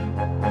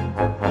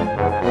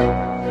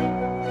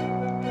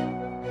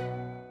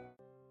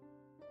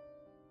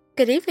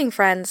 Good evening,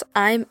 friends.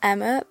 I'm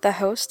Emma, the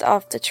host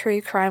of the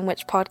True Crime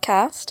Witch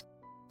podcast.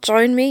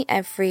 Join me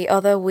every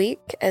other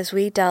week as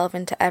we delve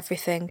into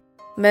everything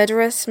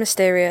murderous,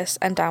 mysterious,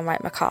 and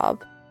downright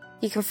macabre.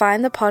 You can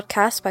find the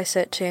podcast by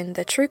searching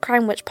the True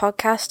Crime Witch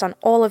podcast on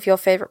all of your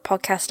favourite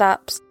podcast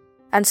apps,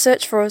 and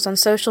search for us on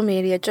social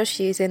media just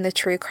using the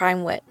True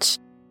Crime Witch.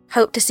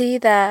 Hope to see you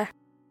there.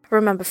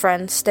 Remember,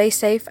 friends, stay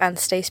safe and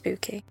stay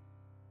spooky.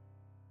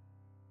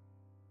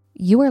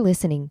 You are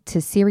listening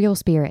to Serial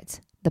Spirits,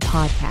 the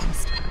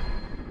podcast.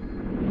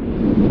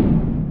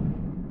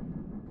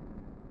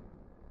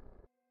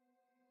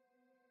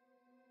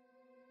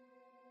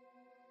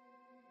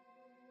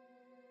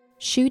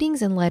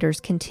 Shootings and letters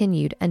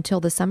continued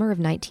until the summer of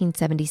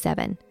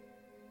 1977.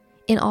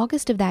 In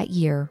August of that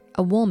year,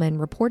 a woman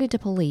reported to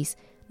police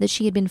that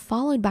she had been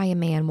followed by a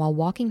man while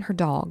walking her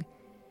dog,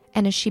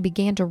 and as she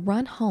began to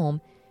run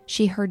home,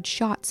 she heard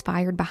shots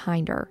fired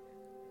behind her.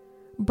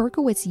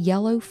 Berkowitz's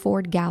yellow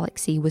Ford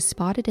Galaxy was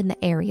spotted in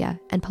the area,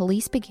 and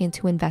police began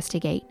to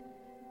investigate.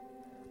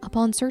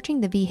 Upon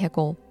searching the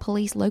vehicle,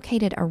 police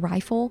located a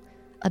rifle,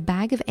 a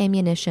bag of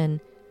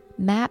ammunition,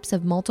 maps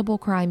of multiple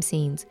crime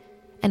scenes,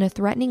 and a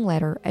threatening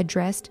letter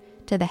addressed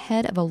to the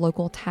head of a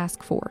local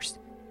task force.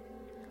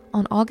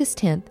 On August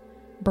 10th,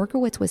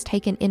 Berkowitz was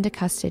taken into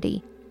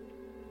custody.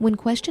 When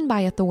questioned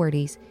by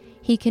authorities,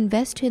 he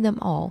confessed to them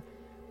all,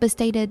 but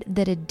stated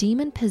that a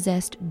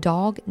demon-possessed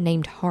dog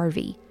named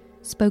Harvey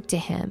spoke to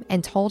him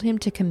and told him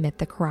to commit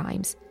the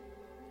crimes.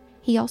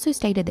 He also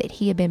stated that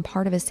he had been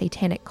part of a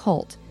satanic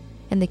cult,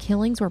 and the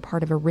killings were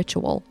part of a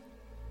ritual.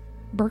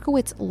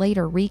 Berkowitz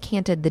later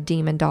recanted the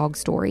demon dog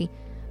story,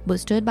 but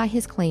stood by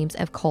his claims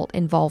of cult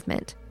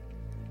involvement.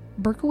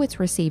 Berkowitz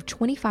received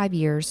 25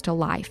 years to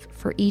life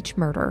for each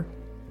murder,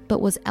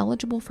 but was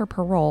eligible for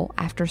parole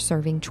after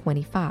serving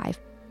 25.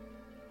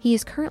 He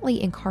is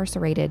currently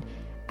incarcerated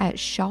at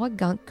Shaw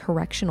Gunk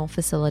Correctional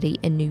Facility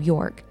in New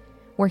York,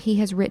 where he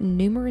has written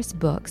numerous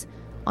books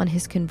on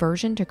his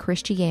conversion to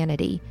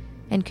Christianity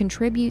and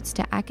contributes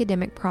to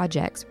academic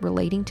projects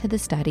relating to the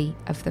study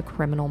of the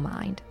criminal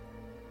mind.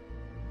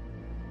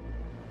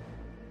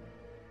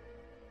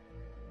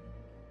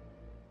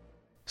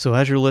 So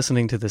as you're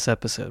listening to this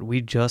episode, we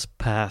just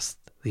passed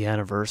the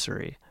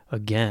anniversary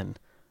again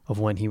of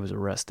when he was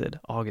arrested,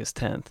 August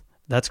 10th.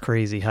 That's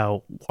crazy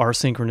how our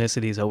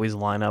synchronicities always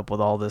line up with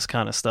all this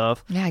kind of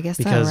stuff. Yeah, I guess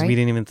so, because right? we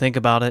didn't even think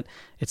about it.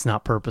 It's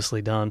not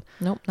purposely done.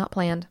 Nope, not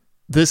planned.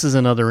 This is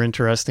another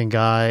interesting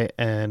guy,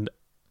 and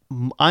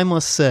I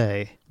must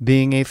say,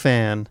 being a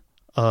fan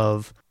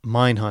of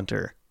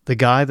Mindhunter, the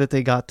guy that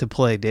they got to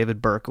play, David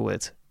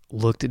Berkowitz,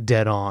 looked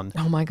dead on.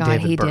 Oh my God,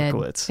 David he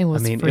Berkowitz. did. It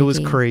was it was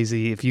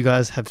crazy. If you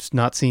guys have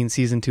not seen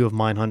season 2 of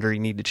Mindhunter, you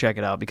need to check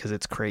it out because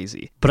it's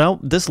crazy. But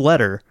this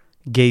letter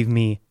gave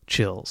me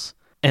chills.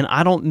 And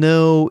I don't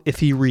know if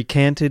he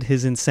recanted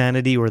his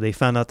insanity or they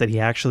found out that he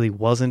actually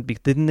wasn't.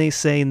 Didn't they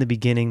say in the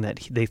beginning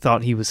that they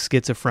thought he was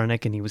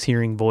schizophrenic and he was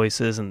hearing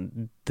voices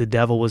and the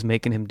devil was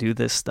making him do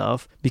this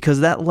stuff?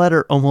 Because that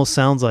letter almost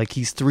sounds like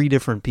he's 3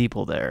 different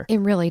people there. It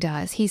really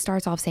does. He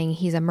starts off saying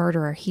he's a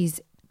murderer. He's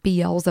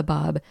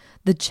Beelzebub,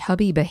 the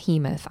chubby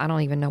behemoth. I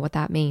don't even know what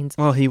that means.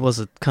 Well, he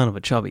was kind of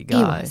a chubby guy.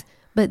 He was.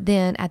 But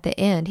then at the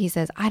end, he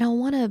says, I don't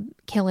want to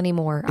kill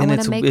anymore. I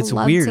want to make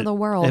love weird. to the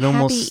world.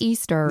 Happy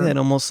Easter. Yeah, it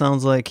almost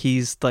sounds like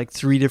he's like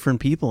 3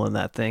 different people in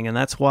that thing. And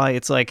that's why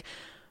it's like,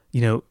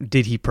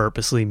 did he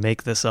purposely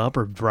make this up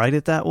or write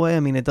it that way? I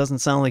mean, it doesn't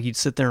sound like you'd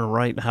sit there and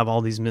write and have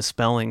all these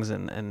misspellings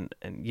and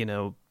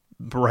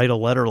write a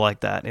letter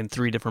like that in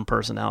 3 different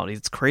personalities.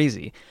 It's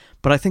crazy.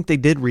 But I think they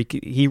did,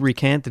 he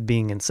recanted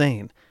being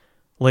insane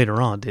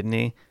later on, didn't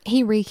he?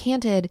 He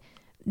recanted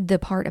the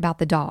part about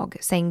the dog,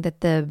 saying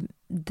that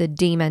the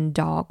demon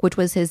dog, which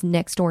was his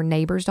next door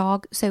neighbor's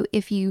dog. So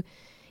if you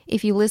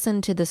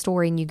listen to the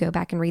story and you go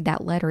back and read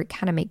that letter, it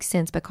kind of makes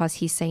sense, because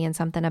he's saying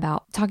something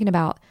about, talking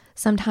about,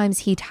 sometimes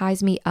he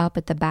ties me up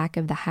at the back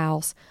of the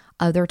house.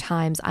 Other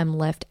times I'm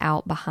left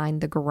out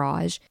behind the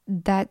garage.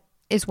 That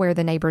is where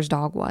the neighbor's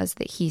dog was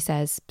that he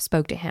says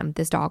spoke to him,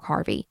 this dog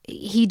Harvey.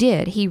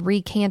 He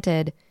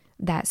recanted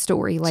that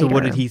story later. So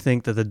what did he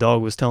think, that the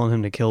dog was telling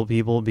him to kill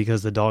people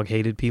because the dog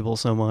hated people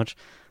so much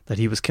that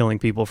he was killing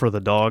people for the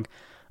dog?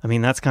 I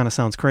mean, that's kind of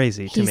sounds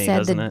crazy to me,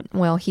 doesn't it?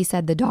 Well, he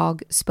said the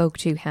dog spoke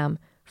to him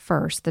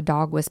first. The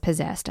dog was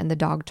possessed and the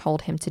dog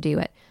told him to do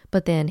it.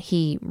 But then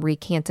he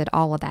recanted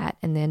all of that,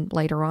 and then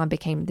later on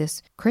became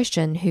this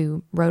Christian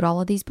who wrote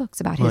all of these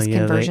books about his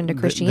conversion to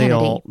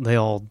Christianity. They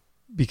all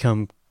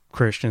become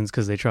Christians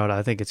because they try to,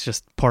 I think it's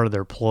just part of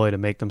their ploy to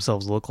make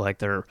themselves look like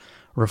they're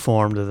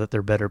reformed or that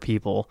they're better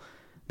people,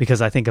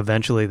 because I think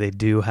eventually they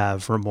do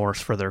have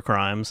remorse for their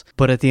crimes.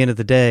 But at the end of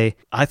the day,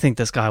 I think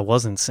this guy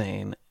was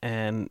insane,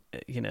 and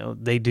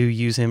they do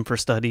use him for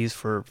studies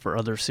for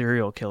other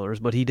serial killers,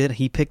 but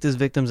he picked his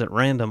victims at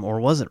random, or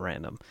was it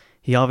random?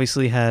 He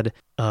obviously had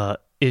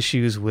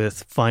issues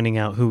with finding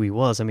out who he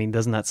was. I mean,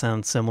 doesn't that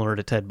sound similar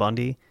to Ted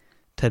Bundy?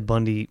 Ted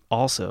Bundy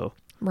also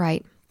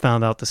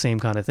found out the same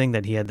kind of thing,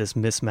 that he had this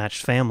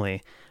mismatched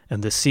family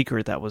and this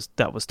secret that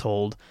was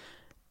told,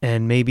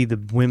 and maybe the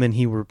women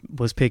he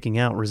was picking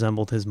out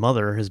resembled his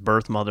mother, his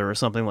birth mother, or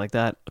something like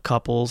that,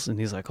 couples, and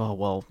he's like, oh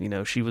well,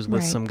 she was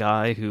with some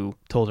guy who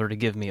told her to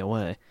give me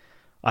away.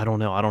 I don't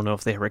know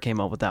if they ever came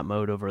up with that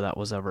motive, or that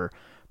was ever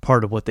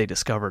part of what they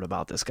discovered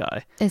about this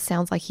guy. It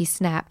sounds like he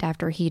snapped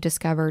after he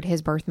discovered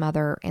his birth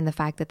mother and the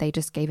fact that they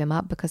just gave him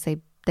up because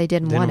they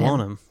didn't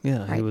want him.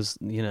 Yeah, right. He was,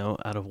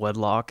 out of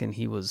wedlock, and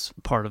he was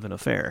part of an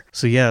affair.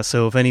 So yeah,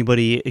 so if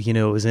anybody,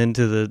 is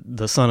into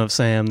the Son of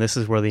Sam, this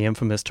is where the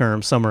infamous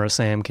term Summer of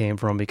Sam came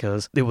from,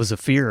 because it was a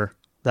fear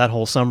that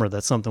whole summer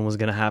that something was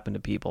going to happen to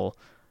people,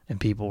 and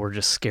people were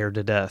just scared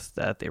to death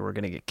that they were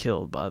going to get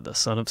killed by the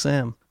Son of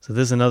Sam. So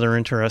this is another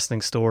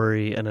interesting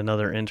story and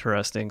another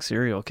interesting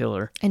serial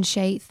killer. And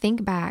Shay,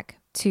 think back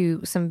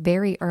to some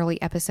very early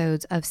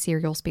episodes of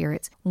Serial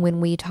Spirits when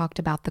we talked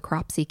about the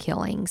Cropsey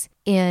killings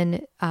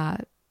in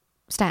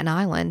Staten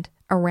Island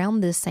around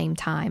this same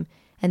time.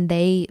 And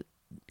they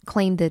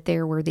claimed that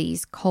there were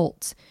these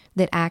cults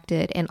that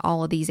acted in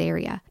all of these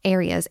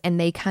areas, and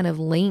they kind of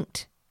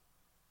linked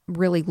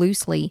really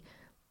loosely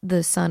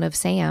the Son of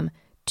Sam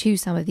to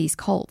some of these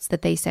cults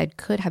that they said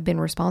could have been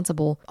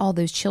responsible, all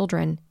those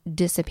children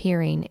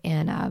disappearing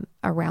in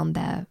around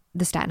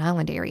the Staten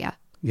Island area.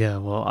 Yeah,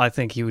 well, I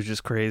think he was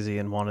just crazy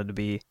and wanted to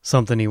be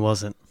something he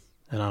wasn't.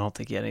 And I don't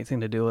think he had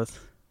anything to do with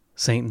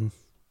Satan.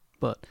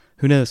 But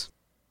who knows?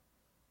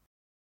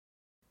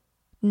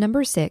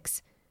 Number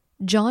 6,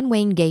 John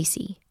Wayne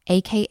Gacy,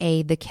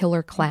 a.k.a. the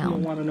Killer Clown.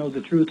 People want to know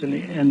the truth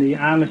and the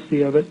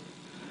honesty of it.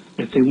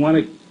 If they want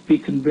to be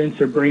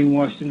convinced or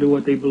brainwashed into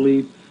what they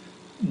believe,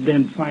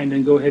 then fine,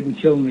 then go ahead and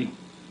kill me.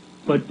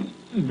 But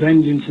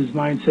vengeance is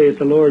mine, saith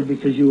the Lord,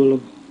 because you will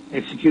have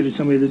executed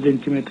somebody that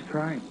didn't commit the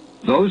crime.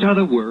 Those are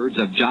the words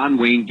of John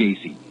Wayne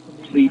Gacy,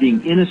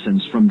 pleading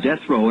innocence from death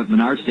row at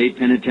Menard State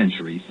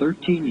Penitentiary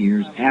 13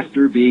 years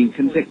after being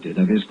convicted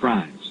of his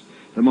crimes.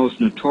 The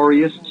most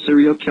notorious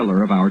serial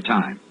killer of our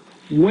time.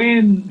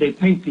 When they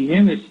paint the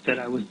image that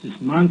I was this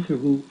monster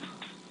who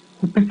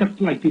picked up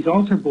like these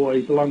altar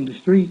boys along the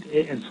street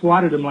and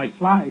swatted them like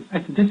flies,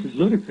 I said, this is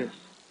ludicrous.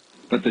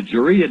 But the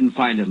jury didn't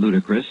find it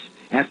ludicrous.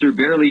 After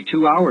barely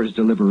 2 hours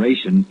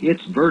deliberation,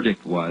 its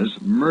verdict was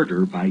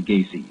murder by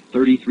Gacy,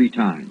 33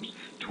 times.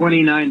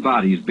 29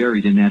 bodies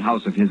buried in that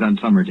house of his on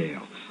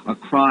Summerdale, a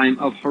crime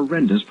of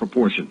horrendous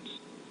proportions.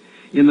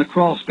 In the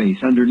crawl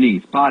space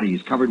underneath,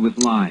 bodies covered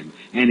with lime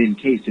and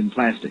encased in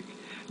plastic,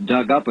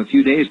 dug up a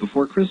few days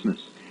before Christmas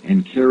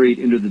and carried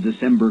into the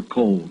December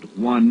cold,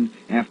 one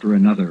after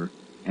another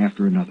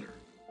after another.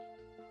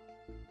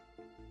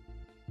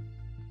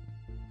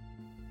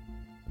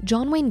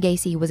 John Wayne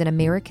Gacy was an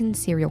American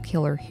serial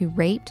killer who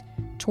raped,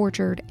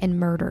 tortured, and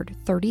murdered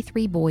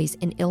 33 boys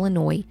in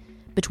Illinois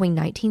between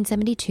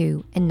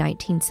 1972 and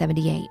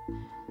 1978.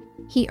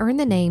 He earned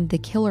the name the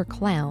Killer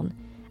Clown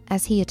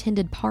as he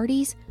attended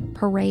parties,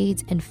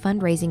 parades, and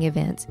fundraising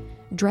events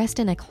dressed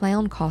in a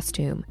clown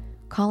costume,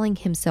 calling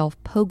himself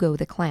Pogo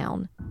the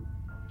Clown.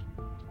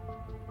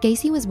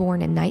 Gacy was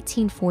born in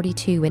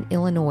 1942 in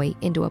Illinois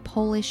into a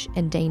Polish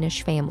and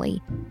Danish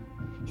family.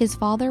 His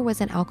father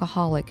was an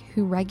alcoholic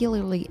who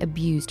regularly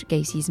abused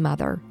Gacy's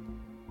mother.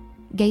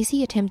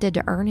 Gacy attempted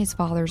to earn his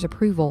father's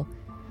approval,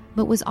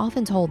 but was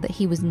often told that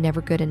he was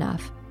never good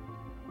enough.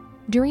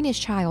 During his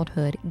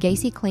childhood,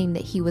 Gacy claimed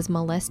that he was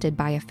molested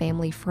by a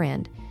family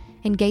friend,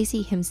 and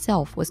Gacy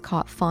himself was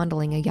caught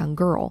fondling a young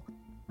girl.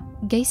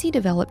 Gacy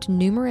developed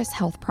numerous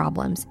health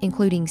problems,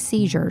 including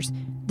seizures,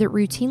 that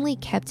routinely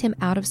kept him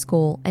out of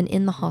school and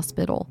in the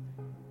hospital.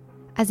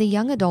 As a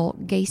young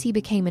adult, Gacy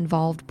became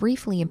involved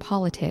briefly in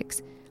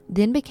politics,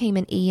 then became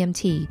an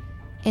EMT,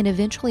 and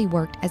eventually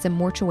worked as a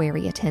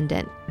mortuary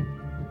attendant.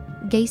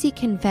 Gacy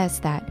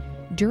confessed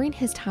that during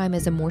his time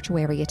as a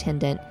mortuary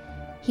attendant,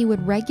 he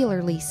would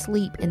regularly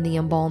sleep in the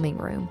embalming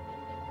room.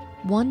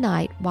 One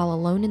night, while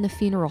alone in the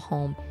funeral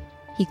home,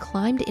 he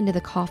climbed into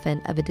the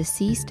coffin of a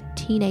deceased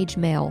teenage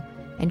male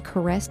and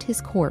caressed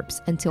his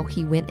corpse until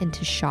he went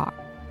into shock.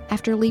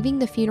 After leaving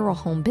the funeral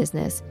home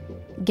business,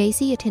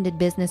 Gacy attended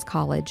business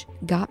college,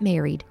 got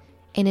married,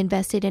 and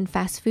invested in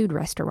fast food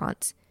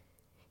restaurants.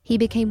 He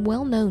became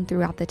well known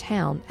throughout the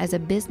town as a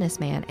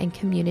businessman and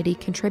community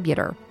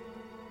contributor.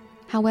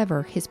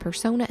 However, his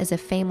persona as a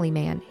family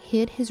man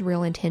hid his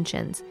real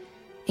intentions,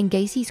 and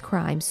Gacy's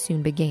crimes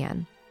soon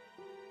began.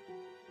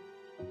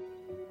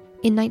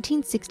 In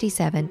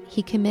 1967,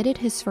 he committed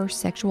his first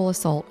sexual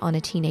assault on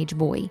a teenage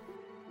boy.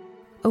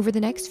 Over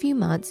the next few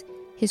months,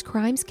 his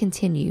crimes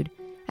continued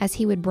as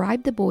he would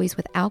bribe the boys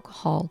with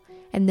alcohol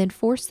and then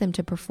force them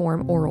to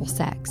perform oral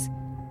sex.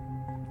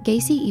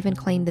 Gacy even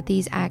claimed that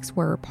these acts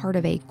were part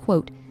of a,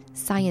 quote,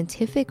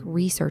 scientific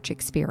research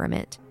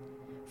experiment,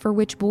 for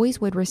which boys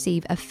would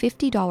receive a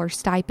 $50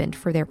 stipend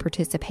for their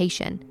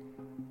participation.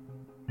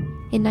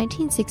 In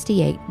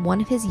 1968,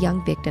 one of his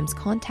young victims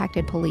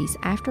contacted police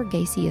after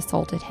Gacy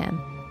assaulted him,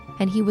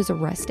 and he was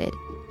arrested.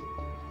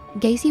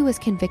 Gacy was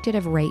convicted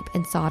of rape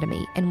and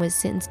sodomy and was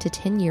sentenced to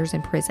 10 years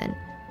in prison.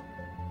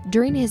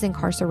 During his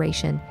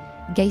incarceration,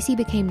 Gacy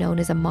became known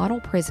as a model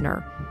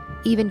prisoner,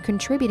 even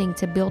contributing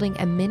to building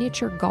a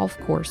miniature golf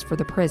course for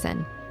the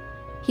prison.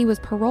 He was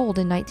paroled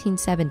in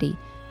 1970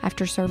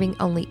 after serving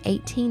only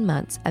 18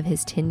 months of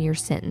his 10-year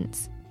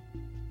sentence.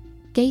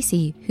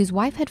 Gacy, whose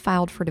wife had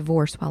filed for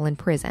divorce while in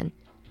prison,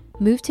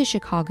 moved to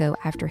Chicago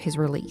after his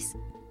release.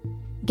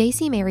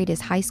 Gacy married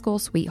his high school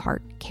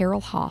sweetheart,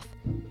 Carol Hoff,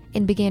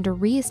 and began to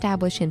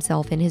reestablish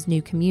himself in his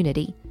new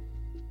community.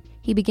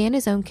 He began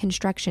his own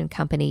construction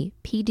company,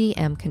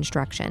 PDM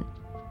Construction.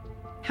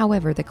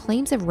 However, the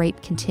claims of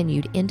rape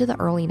continued into the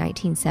early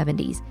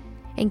 1970s,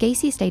 and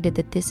Gacy stated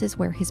that this is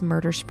where his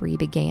murder spree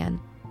began.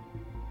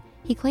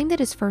 He claimed that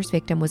his first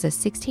victim was a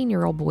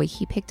 16-year-old boy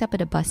he picked up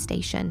at a bus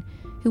station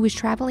who was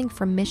traveling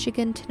from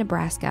Michigan to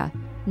Nebraska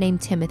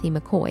named Timothy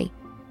McCoy.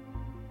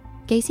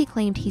 Gacy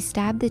claimed he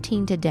stabbed the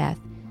teen to death,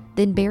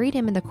 then buried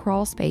him in the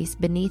crawl space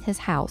beneath his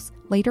house,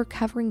 later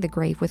covering the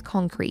grave with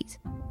concrete.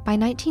 By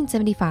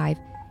 1975,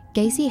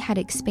 Gacy had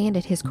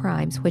expanded his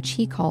crimes, which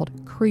he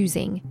called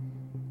cruising.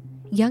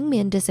 Young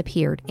men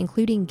disappeared,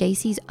 including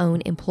Gacy's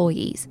own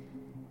employees.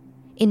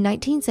 In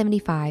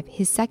 1975,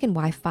 his second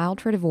wife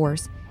filed for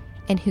divorce,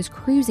 and his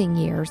cruising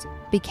years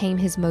became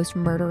his most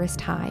murderous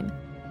time.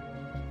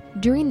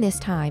 During this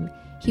time,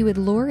 he would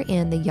lure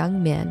in the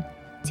young men,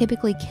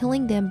 typically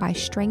killing them by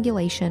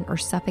strangulation or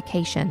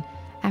suffocation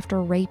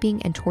after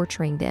raping and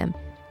torturing them,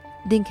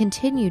 then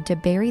continued to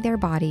bury their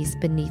bodies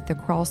beneath the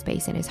crawl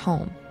space in his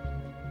home.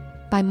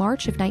 By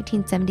March of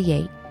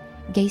 1978,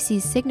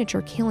 Gacy's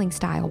signature killing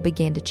style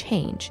began to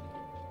change.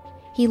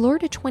 He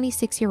lured a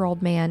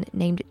 26-year-old man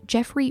named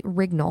Jeffrey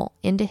Rignall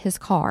into his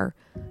car,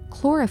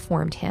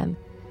 chloroformed him,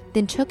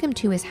 then took him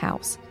to his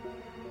house.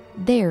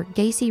 There,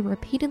 Gacy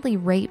repeatedly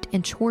raped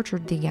and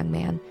tortured the young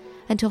man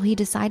until he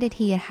decided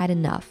he had had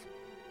enough.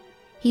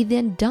 He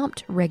then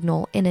dumped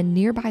Rignall in a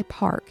nearby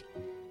park,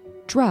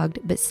 drugged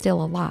but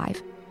still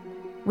alive.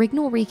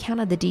 Rignall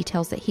recounted the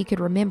details that he could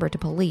remember to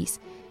police,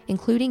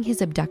 including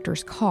his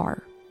abductor's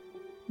car.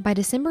 By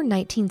December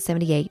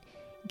 1978,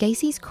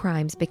 Gacy's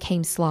crimes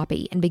became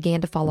sloppy and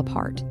began to fall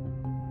apart.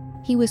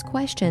 He was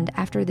questioned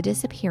after the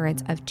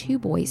disappearance of two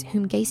boys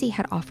whom Gacy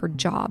had offered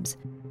jobs.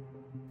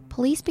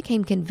 Police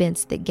became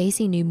convinced that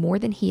Gacy knew more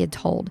than he had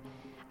told,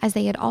 as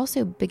they had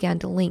also begun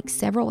to link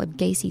several of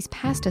Gacy's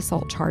past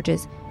assault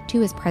charges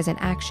to his present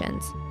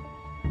actions.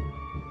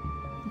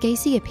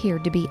 Gacy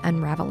appeared to be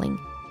unraveling.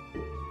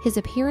 His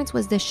appearance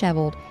was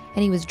disheveled,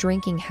 and he was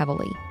drinking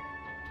heavily.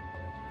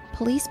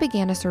 Police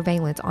began a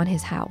surveillance on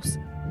his house.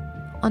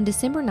 On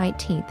December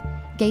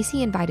 19th,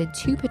 Gacy invited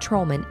two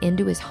patrolmen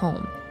into his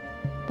home.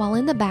 While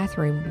in the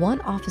bathroom,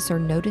 one officer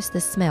noticed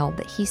the smell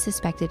that he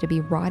suspected to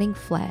be rotting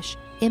flesh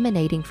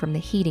emanating from the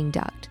heating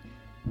duct.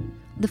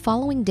 The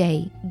following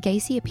day,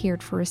 Gacy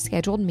appeared for a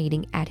scheduled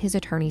meeting at his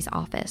attorney's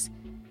office.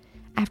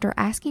 After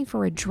asking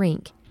for a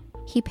drink,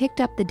 he picked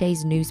up the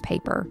day's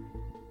newspaper,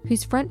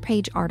 whose front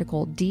page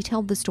article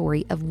detailed the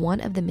story of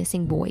one of the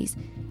missing boys,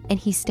 and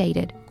he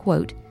stated,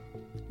 quote,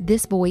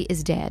 "This boy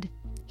is dead.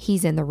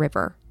 He's in the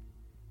river."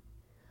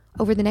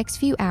 Over the next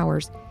few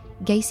hours,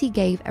 Gacy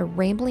gave a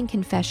rambling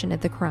confession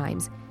of the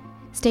crimes,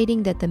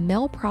 stating that the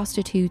male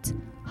prostitutes,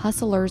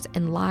 hustlers,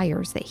 and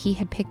liars that he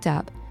had picked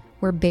up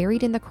were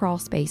buried in the crawl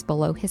space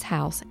below his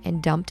house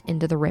and dumped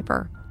into the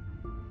river.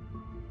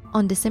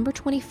 On December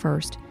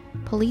 21st,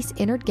 police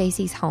entered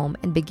Gacy's home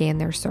and began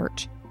their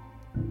search.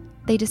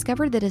 They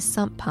discovered that his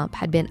sump pump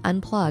had been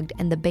unplugged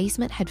and the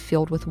basement had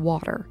filled with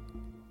water.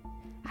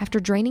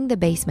 After draining the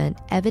basement,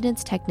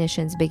 evidence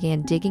technicians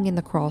began digging in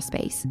the crawl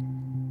space.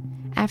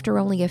 After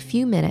only a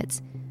few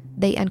minutes,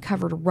 they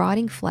uncovered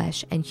rotting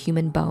flesh and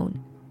human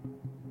bone.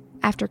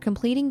 After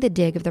completing the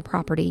dig of the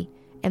property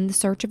and the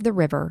search of the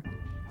river,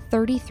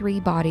 33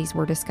 bodies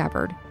were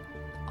discovered.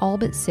 All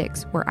but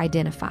 6 were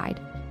identified.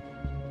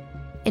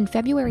 In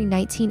February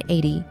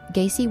 1980,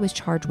 Gacy was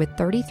charged with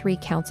 33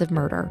 counts of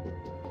murder.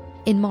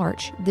 In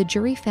March, the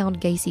jury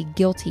found Gacy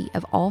guilty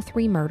of all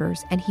 3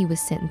 murders and he was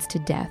sentenced to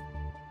death.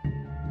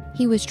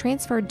 He was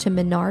transferred to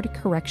Menard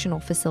Correctional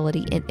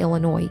Facility in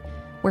Illinois,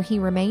 where he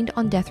remained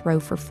on death row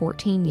for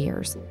 14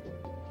 years.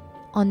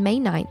 On May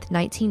 9,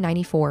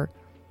 1994,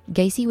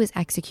 Gacy was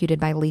executed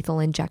by lethal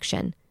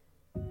injection.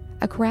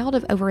 A crowd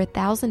of over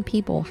 1,000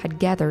 people had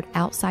gathered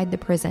outside the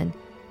prison,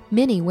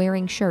 many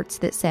wearing shirts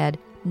that said,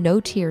 "No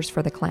tears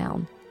for the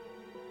clown."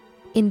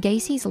 In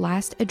Gacy's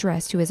last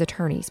address to his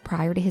attorneys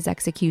prior to his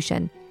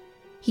execution,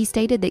 he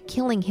stated that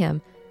killing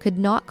him could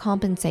not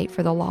compensate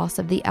for the loss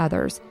of the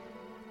others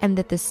and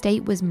that the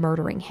state was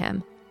murdering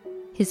him.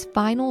 His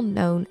final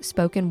known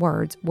spoken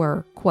words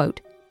were,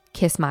 quote,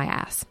 "Kiss my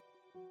ass."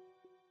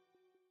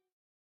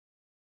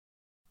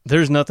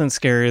 There's nothing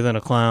scarier than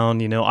a clown.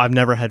 You know, I've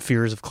never had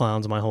fears of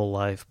clowns my whole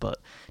life, but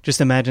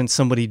just imagine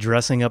somebody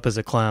dressing up as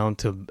a clown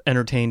to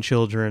entertain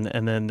children,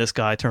 and then this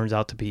guy turns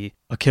out to be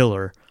a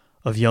killer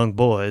of young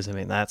boys. I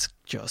mean, that's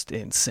just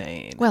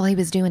insane. Well, he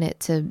was doing it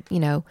to,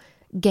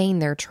 gain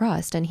their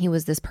trust, and he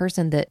was this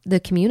person that the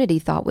community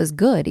thought was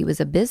good. He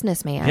was a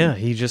businessman. Yeah,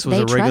 he just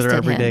was a regular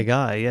everyday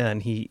guy. Yeah,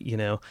 and he,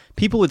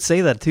 people would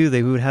say that too.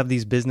 They would have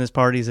these business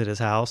parties at his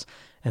house,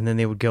 and then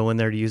they would go in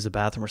there to use the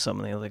bathroom or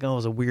something. They were like, "Oh, it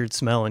was a weird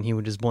smell," and he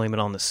would just blame it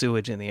on the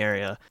sewage in the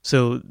area.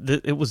 So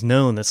it was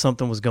known that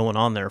something was going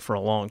on there for a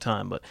long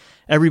time. But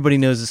everybody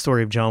knows the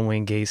story of John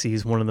Wayne Gacy.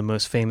 He's one of the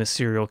most famous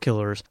serial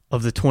killers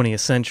of the 20th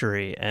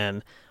century,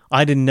 and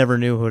I never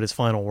knew what his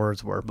final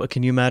words were. But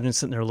can you imagine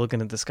sitting there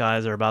looking at this guy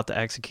as they're about to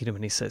execute him,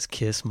 and he says,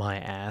 "Kiss my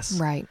ass"?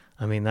 Right.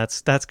 I mean,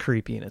 that's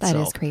creepy in itself.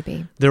 That is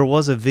creepy. There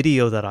was a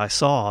video that I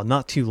saw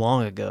not too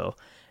long ago,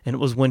 and it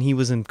was when he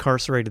was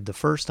incarcerated the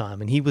first time,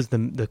 and he was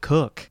the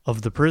cook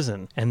of the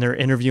prison, and they're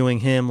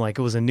interviewing him like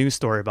it was a news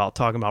story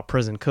talking about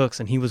prison cooks,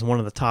 and he was one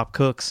of the top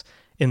cooks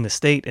in the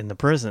state in the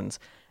prisons,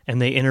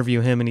 and they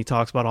interview him, and he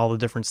talks about all the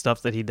different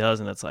stuff that he does,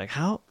 and it's like,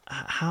 how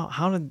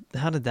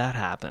did that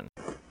happen?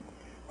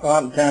 Well,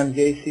 I'm John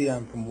Gacy.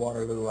 I'm from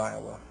Waterloo,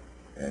 Iowa.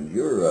 And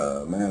you're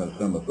a man of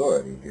some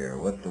authority here.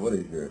 What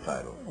is your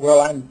title?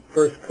 Well, I'm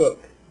first cook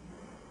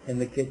in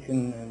the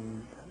kitchen,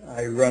 and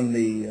I run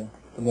the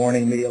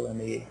morning meal and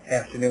the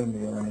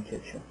afternoon meal in the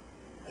kitchen.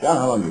 John,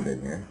 how long have you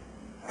been here?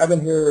 I've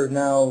been here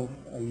now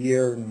a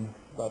year and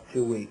about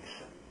 2 weeks.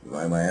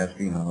 Why am I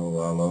asking how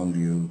long do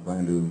you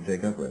plan to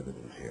take up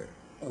residence here?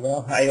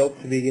 Well, I hope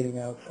to be getting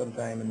out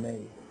sometime in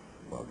May.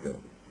 Well, good.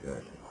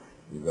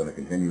 You're going to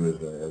continue as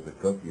a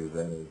cook, use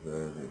that as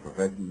a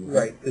profession?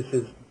 Right. This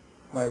is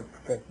my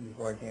profession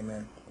before I came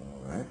in.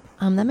 All right.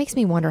 That makes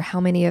me wonder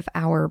how many of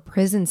our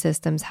prison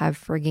systems have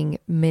frigging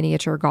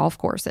miniature golf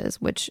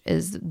courses, which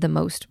is the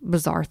most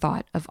bizarre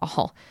thought of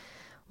all.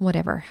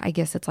 Whatever. I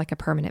guess it's like a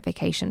permanent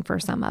vacation for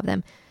some of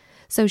them.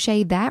 So,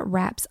 Shay, that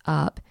wraps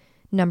up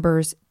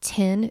numbers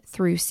 10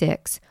 through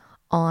 6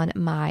 on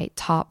my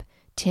top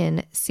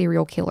 10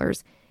 serial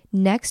killers.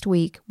 Next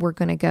week, we're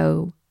going to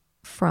go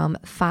from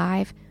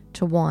 5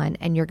 to 1,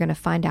 and you're going to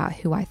find out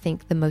who I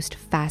think the most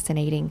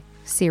fascinating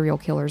serial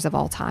killers of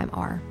all time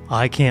are.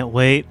 I can't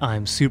wait.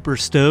 I'm super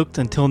stoked.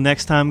 Until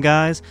next time,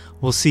 guys,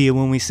 we'll see you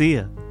when we see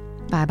you.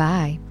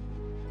 Bye-bye.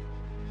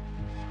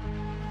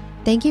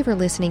 Thank you for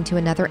listening to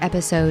another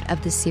episode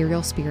of the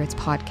Serial Spirits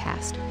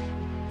podcast.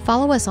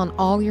 Follow us on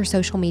all your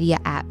social media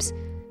apps,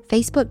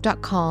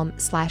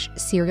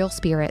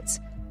 facebook.com/serialspirits,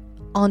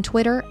 on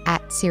Twitter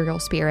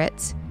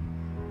 @serialspirits.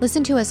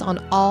 Listen to us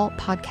on all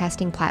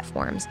podcasting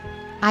platforms,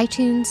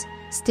 iTunes,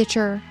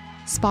 Stitcher,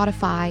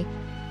 Spotify,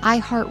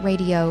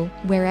 iHeartRadio,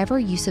 wherever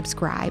you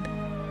subscribe.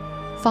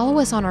 Follow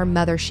us on our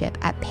mothership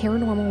at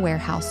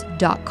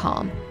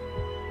paranormalwarehouse.com.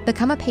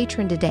 Become a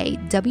patron today,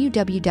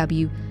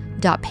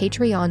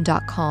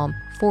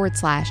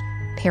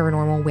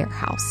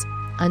 www.patreon.com/paranormalwarehouse.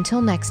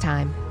 Until next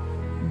time,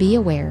 be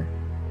aware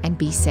and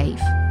be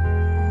safe.